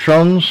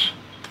 electrons,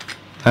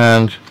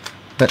 and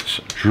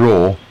let's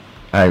draw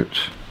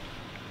out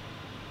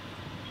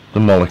the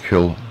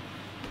molecule.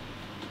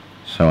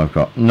 So I've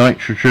got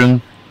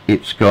nitrogen,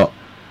 it's got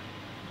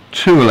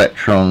 2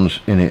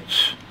 electrons in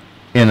its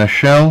inner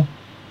shell,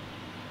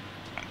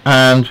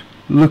 and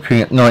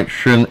looking at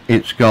nitrogen,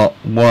 it's got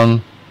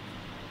 1,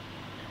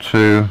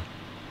 2,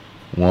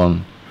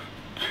 1,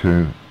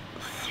 2,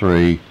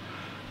 3.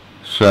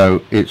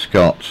 So it's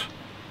got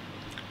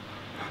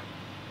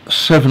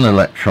 7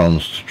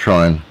 electrons to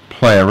try and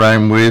play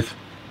around with.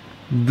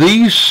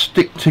 These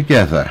stick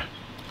together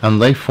and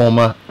they form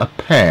a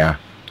pair.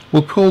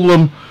 We'll call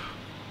them,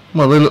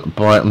 well, they look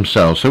by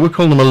themselves, so we'll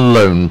call them a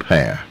lone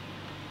pair.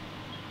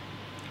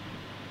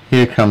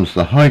 Here comes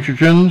the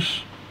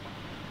hydrogens.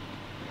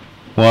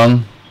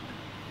 1,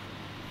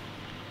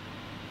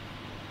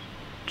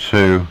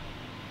 2,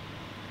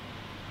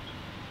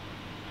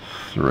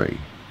 3.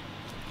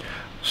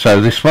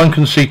 So this one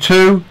can see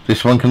 2,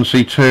 this one can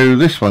see 2,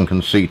 this one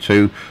can see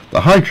 2.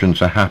 The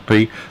hydrogens are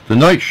happy. The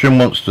nitrogen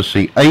wants to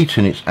see 8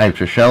 in its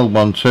outer shell.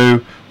 1,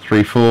 2,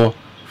 3, 4,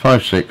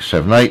 5, 6,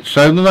 7, 8.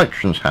 So the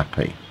nitrogen's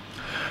happy.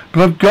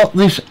 But I've got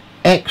this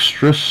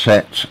extra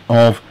set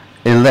of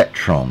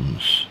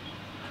electrons,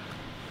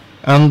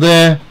 and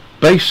they're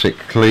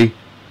basically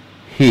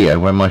here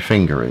where my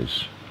finger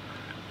is,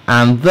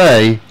 and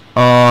they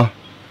are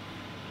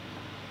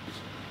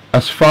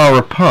as far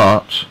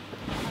apart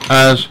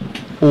as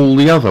all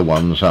the other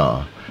ones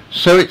are.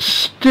 So it's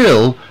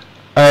still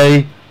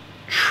a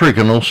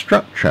trigonal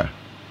structure.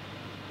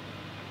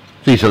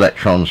 These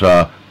electrons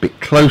are a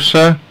bit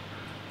closer,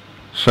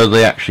 so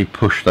they actually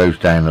push those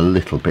down a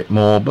little bit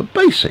more, but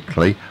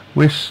basically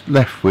we're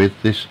left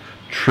with this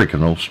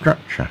trigonal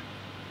structure.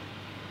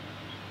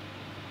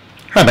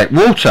 How about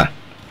water?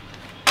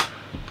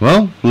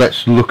 Well,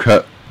 let's look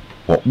at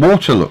what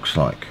water looks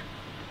like.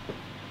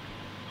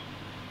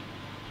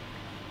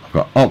 I've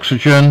got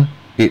oxygen,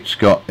 it's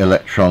got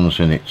electrons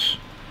in its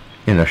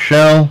inner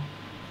shell.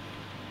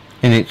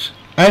 In its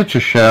outer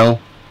shell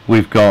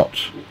we've got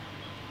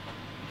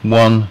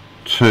 1,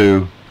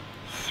 2,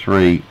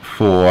 3,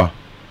 4,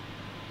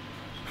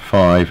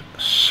 5,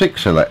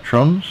 6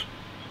 electrons.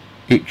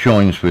 It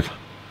joins with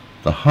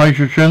the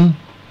hydrogen,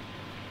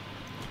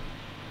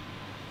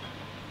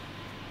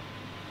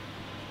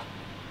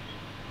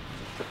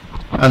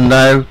 and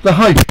now the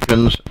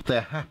hydrogens,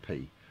 they're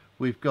happy.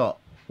 We've got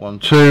 1,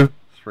 2,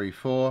 3,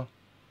 4,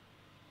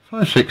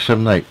 5, 6,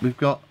 7, 8. We've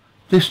got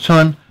this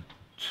time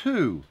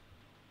 2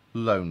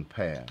 lone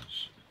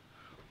pairs.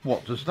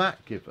 What does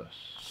that give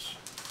us?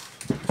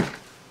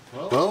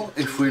 Well,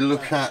 if we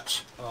look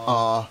at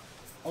our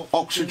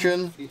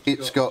oxygen,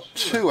 it's got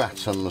 2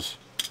 atoms,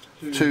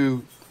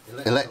 2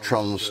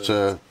 electrons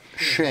to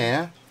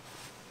share.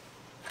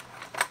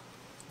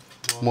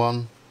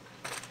 1,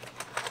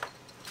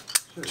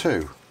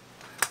 2.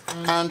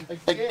 And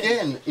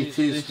again it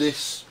is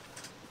this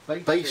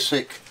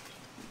basic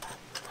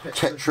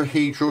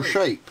tetrahedral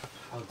shape.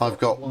 I've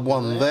got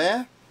 1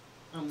 there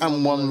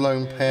and 1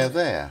 lone pair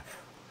there.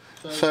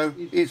 So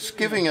it's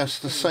giving us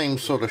the same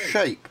sort of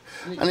shape,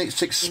 and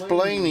it's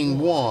explaining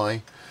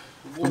why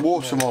the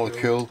water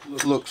molecule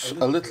looks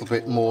a little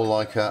bit more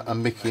like a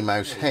Mickey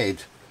Mouse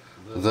head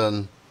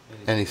than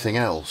anything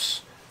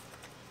else.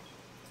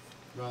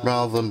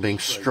 Rather than being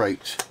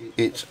straight,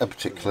 it's a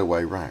particular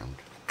way round.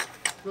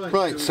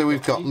 Right, so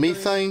we've got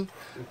methane,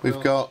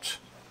 we've got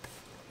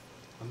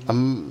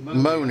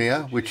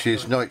ammonia, which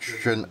is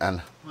nitrogen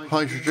and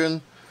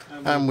hydrogen,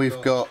 and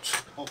we've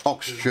got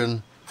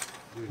oxygen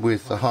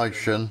with the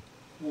hydrogen,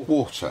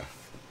 water.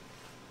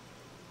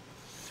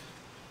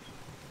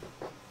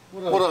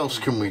 What else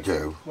can we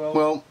do?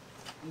 Well,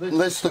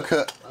 let's look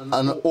at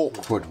an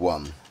awkward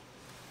one.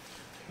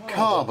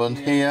 Carbon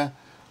here,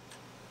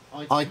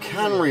 I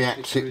can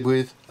react it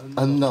with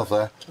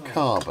another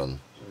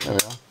carbon. There we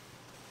are.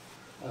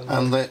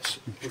 And let's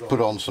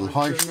put on some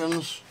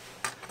hydrogens.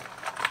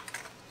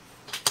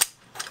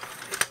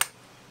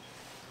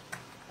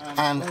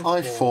 And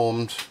I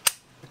formed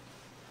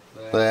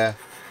there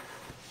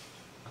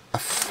a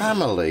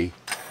family.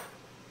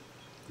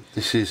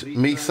 This is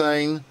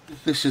methane,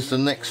 this is the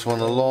next one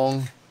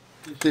along,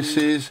 this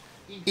is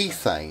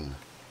ethane.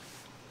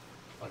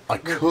 I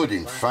could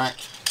in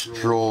fact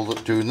do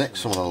the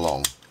next one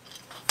along.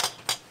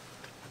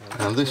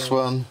 And this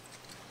one,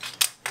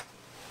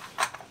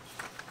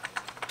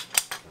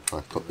 if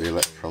I put the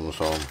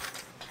electrons on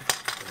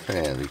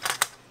fairly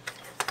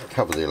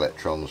cover the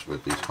electrons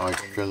with these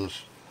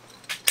hydrogens.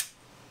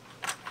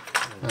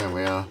 There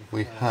we are.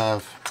 We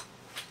have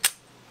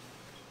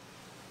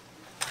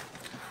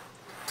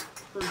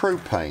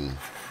propane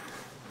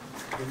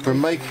for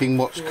making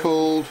what's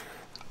called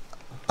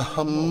a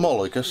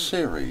homologous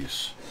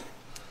series.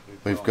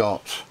 We've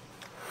got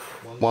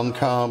 1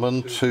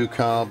 carbon, 2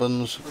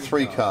 carbons,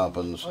 3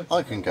 carbons.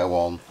 I can go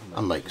on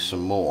and make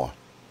some more.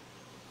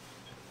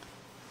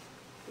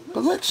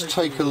 But let's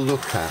take a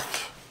look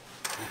at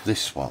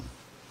this one.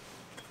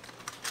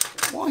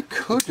 What I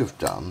could have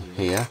done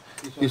here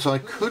is I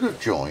could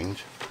have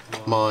joined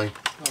my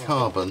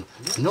carbon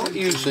not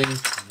using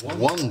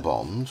 1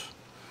 bond,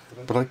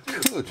 but I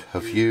could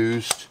have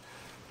used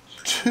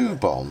 2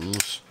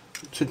 bonds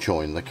to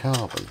join the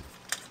carbon.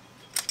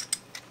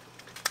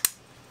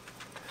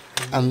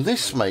 And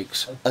this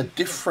makes a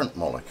different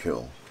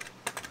molecule.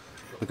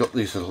 We've got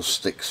these little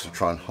sticks to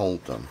try and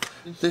hold them.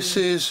 This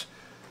is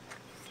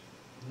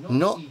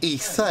not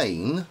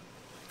ethane,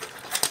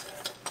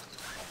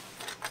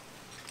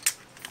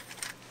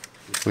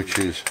 which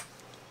is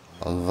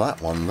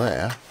that one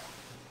there,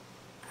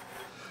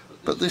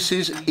 but this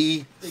is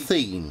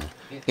ethene.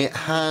 It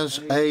has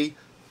a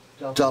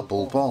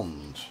double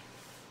bond.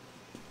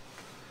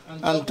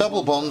 And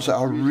double bonds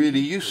are really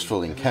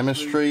useful in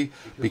chemistry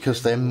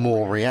because they're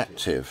more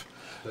reactive.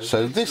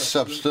 So this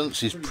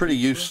substance is pretty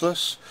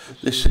useless.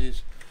 This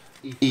is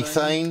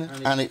ethane,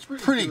 and it's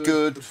pretty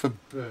good for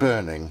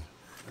burning.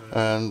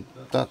 And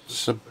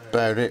that's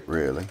about it,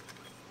 really.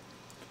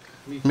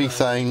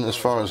 Methane, as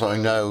far as I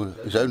know,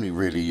 is only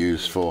really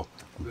used for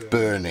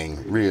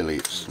burning. Really,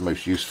 it's the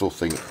most useful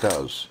thing it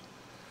does.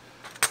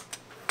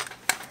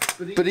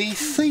 But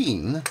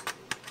ethene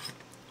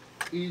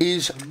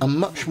is a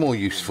much more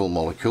useful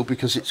molecule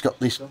because it's got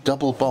this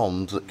double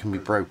bond that can be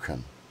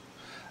broken,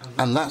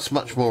 and that's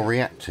much more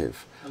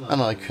reactive,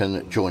 and I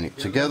can join it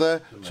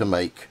together to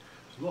make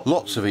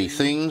lots of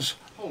ethenes,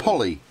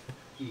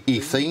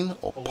 polyethene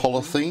or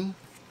polythene,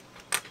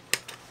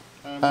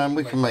 and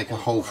we can make a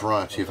whole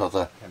variety of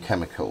other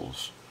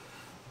chemicals.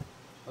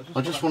 I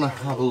just want to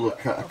have a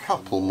look at a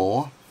couple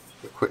more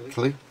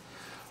quickly.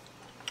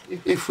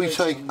 If we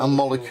take a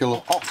molecule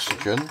of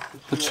oxygen,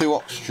 the 2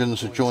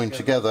 oxygens are joined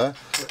together,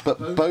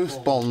 but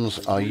both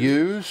bonds are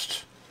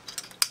used.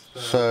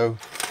 So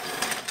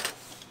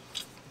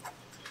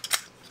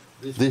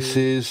this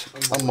is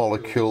a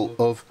molecule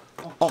of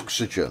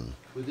oxygen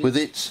with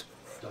its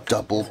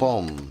double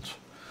bond.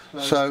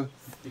 So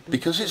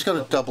because it's got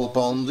a double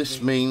bond,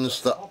 this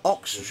means that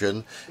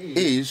oxygen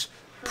is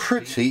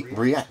pretty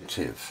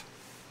reactive,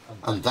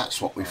 and that's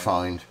what we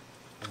find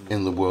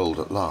in the world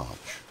at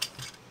large.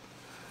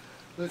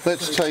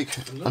 Let's take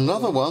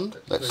another one.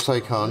 Let's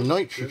take our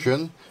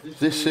nitrogen.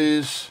 This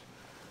is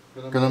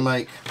going to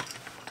make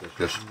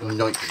just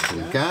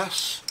nitrogen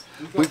gas.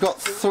 We've got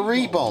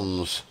 3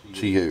 bonds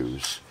to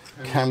use.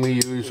 Can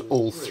we use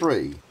all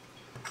 3?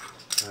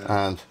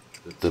 And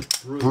the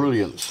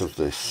brilliance of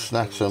this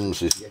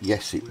Snatoms is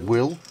yes, it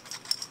will.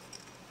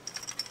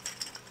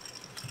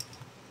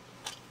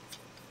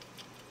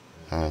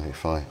 And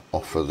if I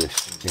offer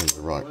this in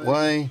the right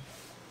way,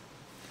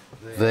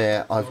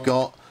 there I've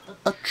got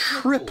a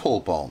triple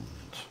bond.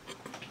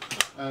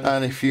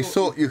 And if you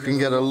thought you can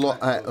get a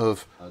lot out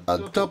of a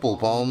double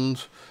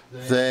bond,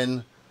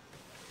 then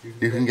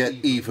you can get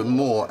even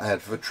more out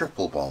of a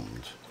triple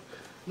bond.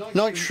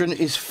 Nitrogen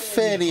is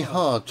fairly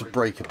hard to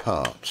break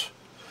apart.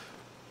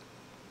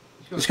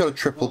 It's got a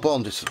triple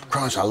bond. It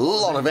requires a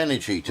lot of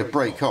energy to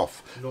break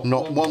off.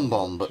 Not 1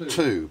 bond, but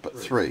 2, but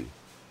 3.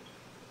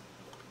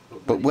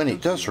 But when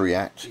it does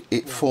react,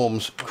 it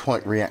forms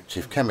quite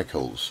reactive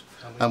chemicals.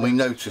 And we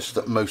notice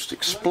that most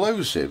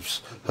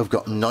explosives have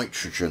got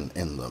nitrogen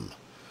in them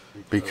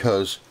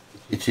because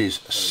it is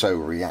so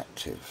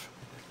reactive.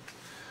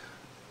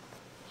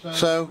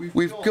 So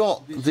we've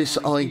got this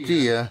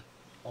idea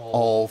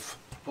of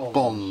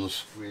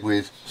bonds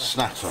with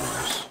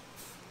Snatoms.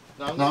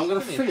 Now I'm going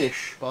to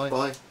finish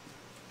by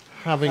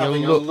having a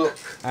look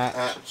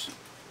at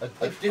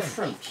a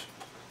different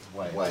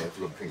way of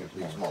looking at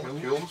these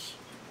molecules.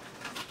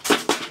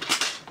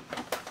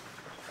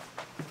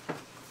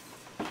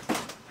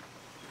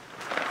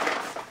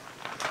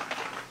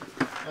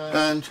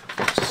 And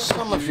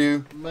some of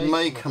you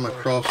may come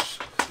across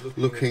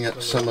looking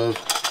at some of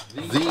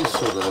these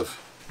sort of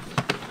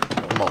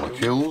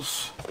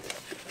molecules.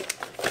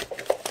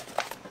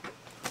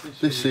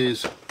 This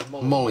is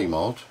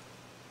molymod,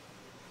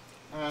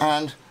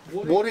 and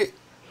what it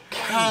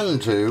can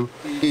do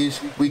is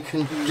we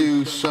can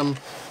do some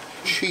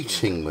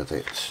cheating with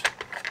it.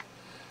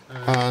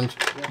 And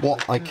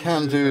what I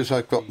can do is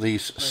I've got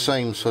these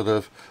same sort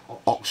of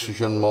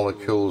oxygen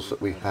molecules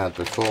that we had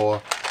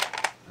before,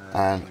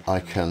 and I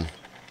can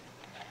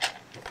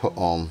put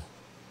on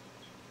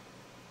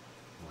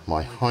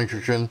my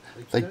hydrogen.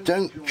 They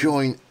don't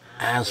join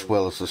as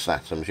well as the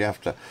Snatoms. You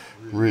have to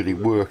really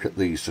work at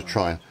these to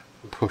try and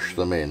push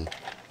them in.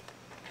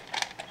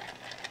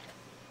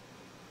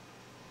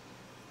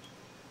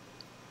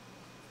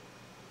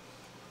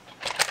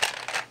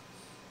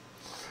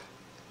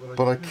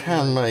 but I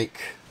can make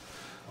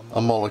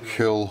a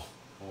molecule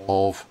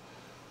of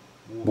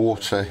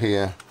water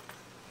here,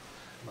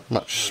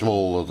 much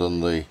smaller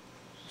than the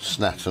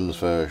Snatham's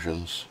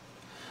versions,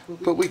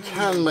 but we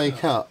can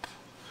make up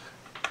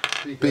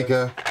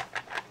bigger,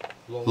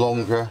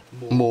 longer,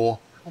 more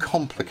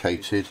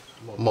complicated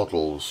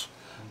models,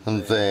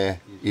 and there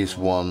is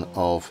one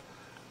of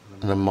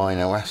an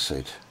amino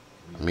acid.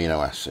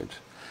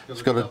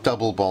 It's got a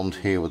double bond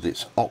here with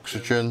its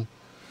oxygen,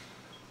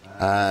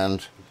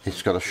 and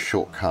it's got a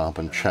short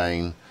carbon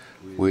chain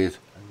with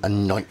a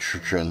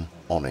nitrogen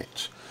on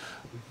it.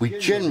 We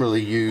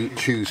generally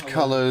choose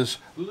colours: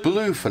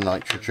 blue for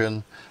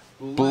nitrogen,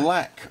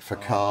 black for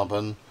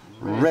carbon,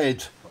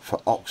 red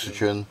for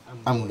oxygen,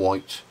 and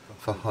white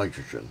for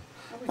hydrogen.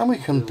 And we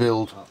can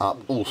build up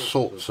all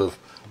sorts of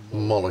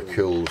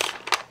molecules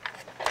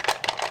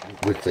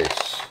with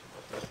this.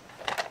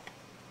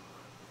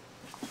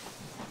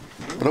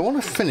 But I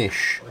want to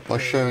finish by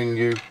showing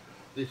you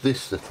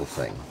this little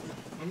thing.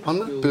 I'm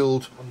going to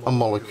build a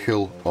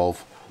molecule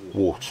of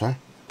water,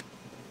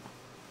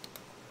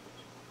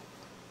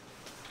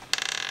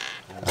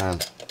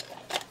 and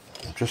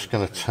I'm just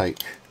going to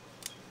take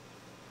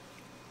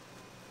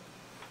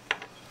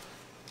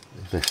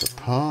this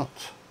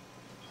apart,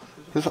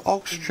 because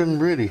oxygen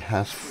really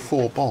has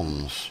 4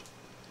 bonds.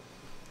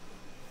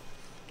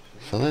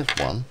 So there's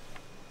one.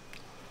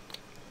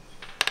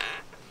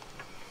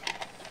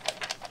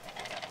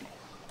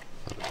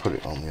 I'll put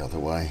it on the other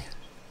way.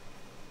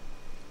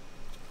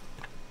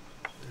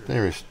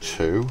 There is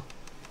 2.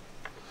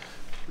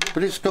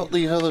 But it's got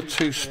these other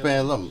 2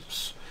 spare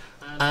lumps.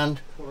 And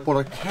what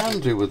I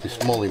can do with this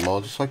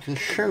molymod is I can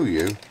show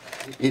you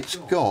it's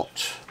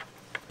got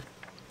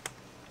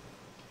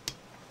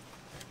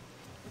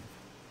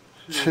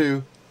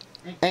 2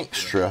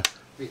 extra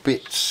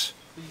bits.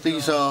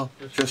 These are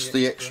just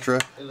the extra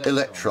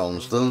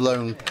electrons, the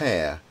lone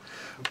pair,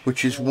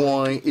 which is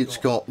why it's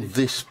got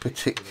this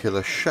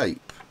particular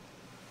shape,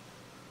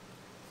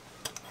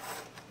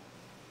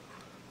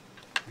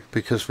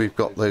 because we've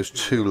got those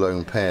 2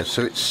 lone pairs.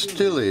 So it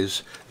still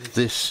is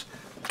this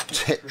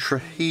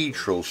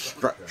tetrahedral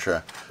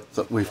structure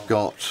that we've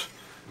got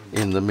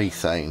in the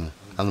methane,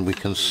 and we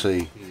can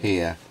see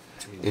here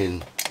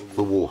in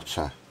the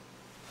water.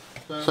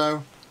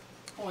 So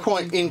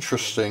quite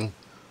interesting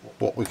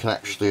what we can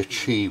actually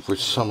achieve with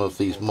some of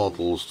these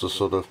models to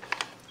sort of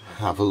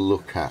have a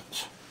look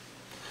at.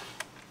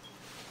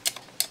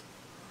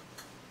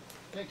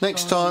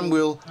 Next time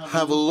we'll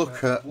have a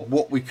look at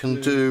what we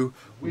can do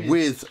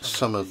with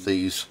some of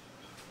these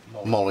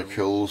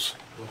molecules.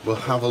 We'll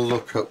have a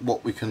look at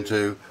what we can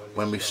do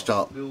when we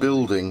start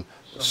building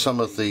some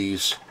of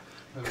these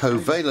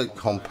covalent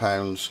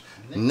compounds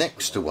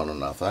next to one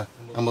another,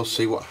 and we'll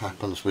see what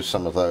happens with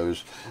some of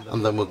those,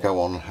 and then we'll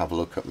go on and have a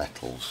look at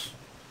metals.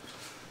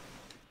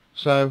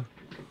 So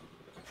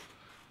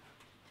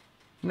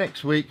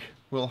next week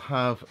we'll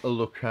have a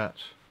look at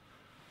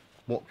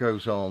what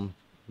goes on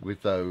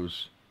with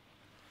those.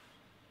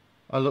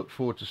 I look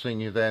forward to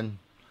seeing you then.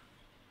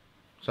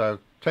 So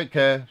take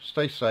care,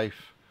 stay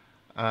safe,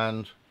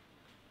 and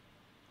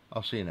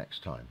I'll see you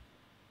next time.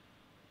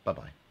 Bye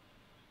bye.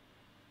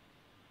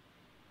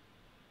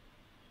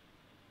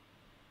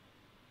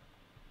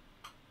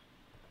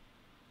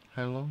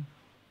 How long?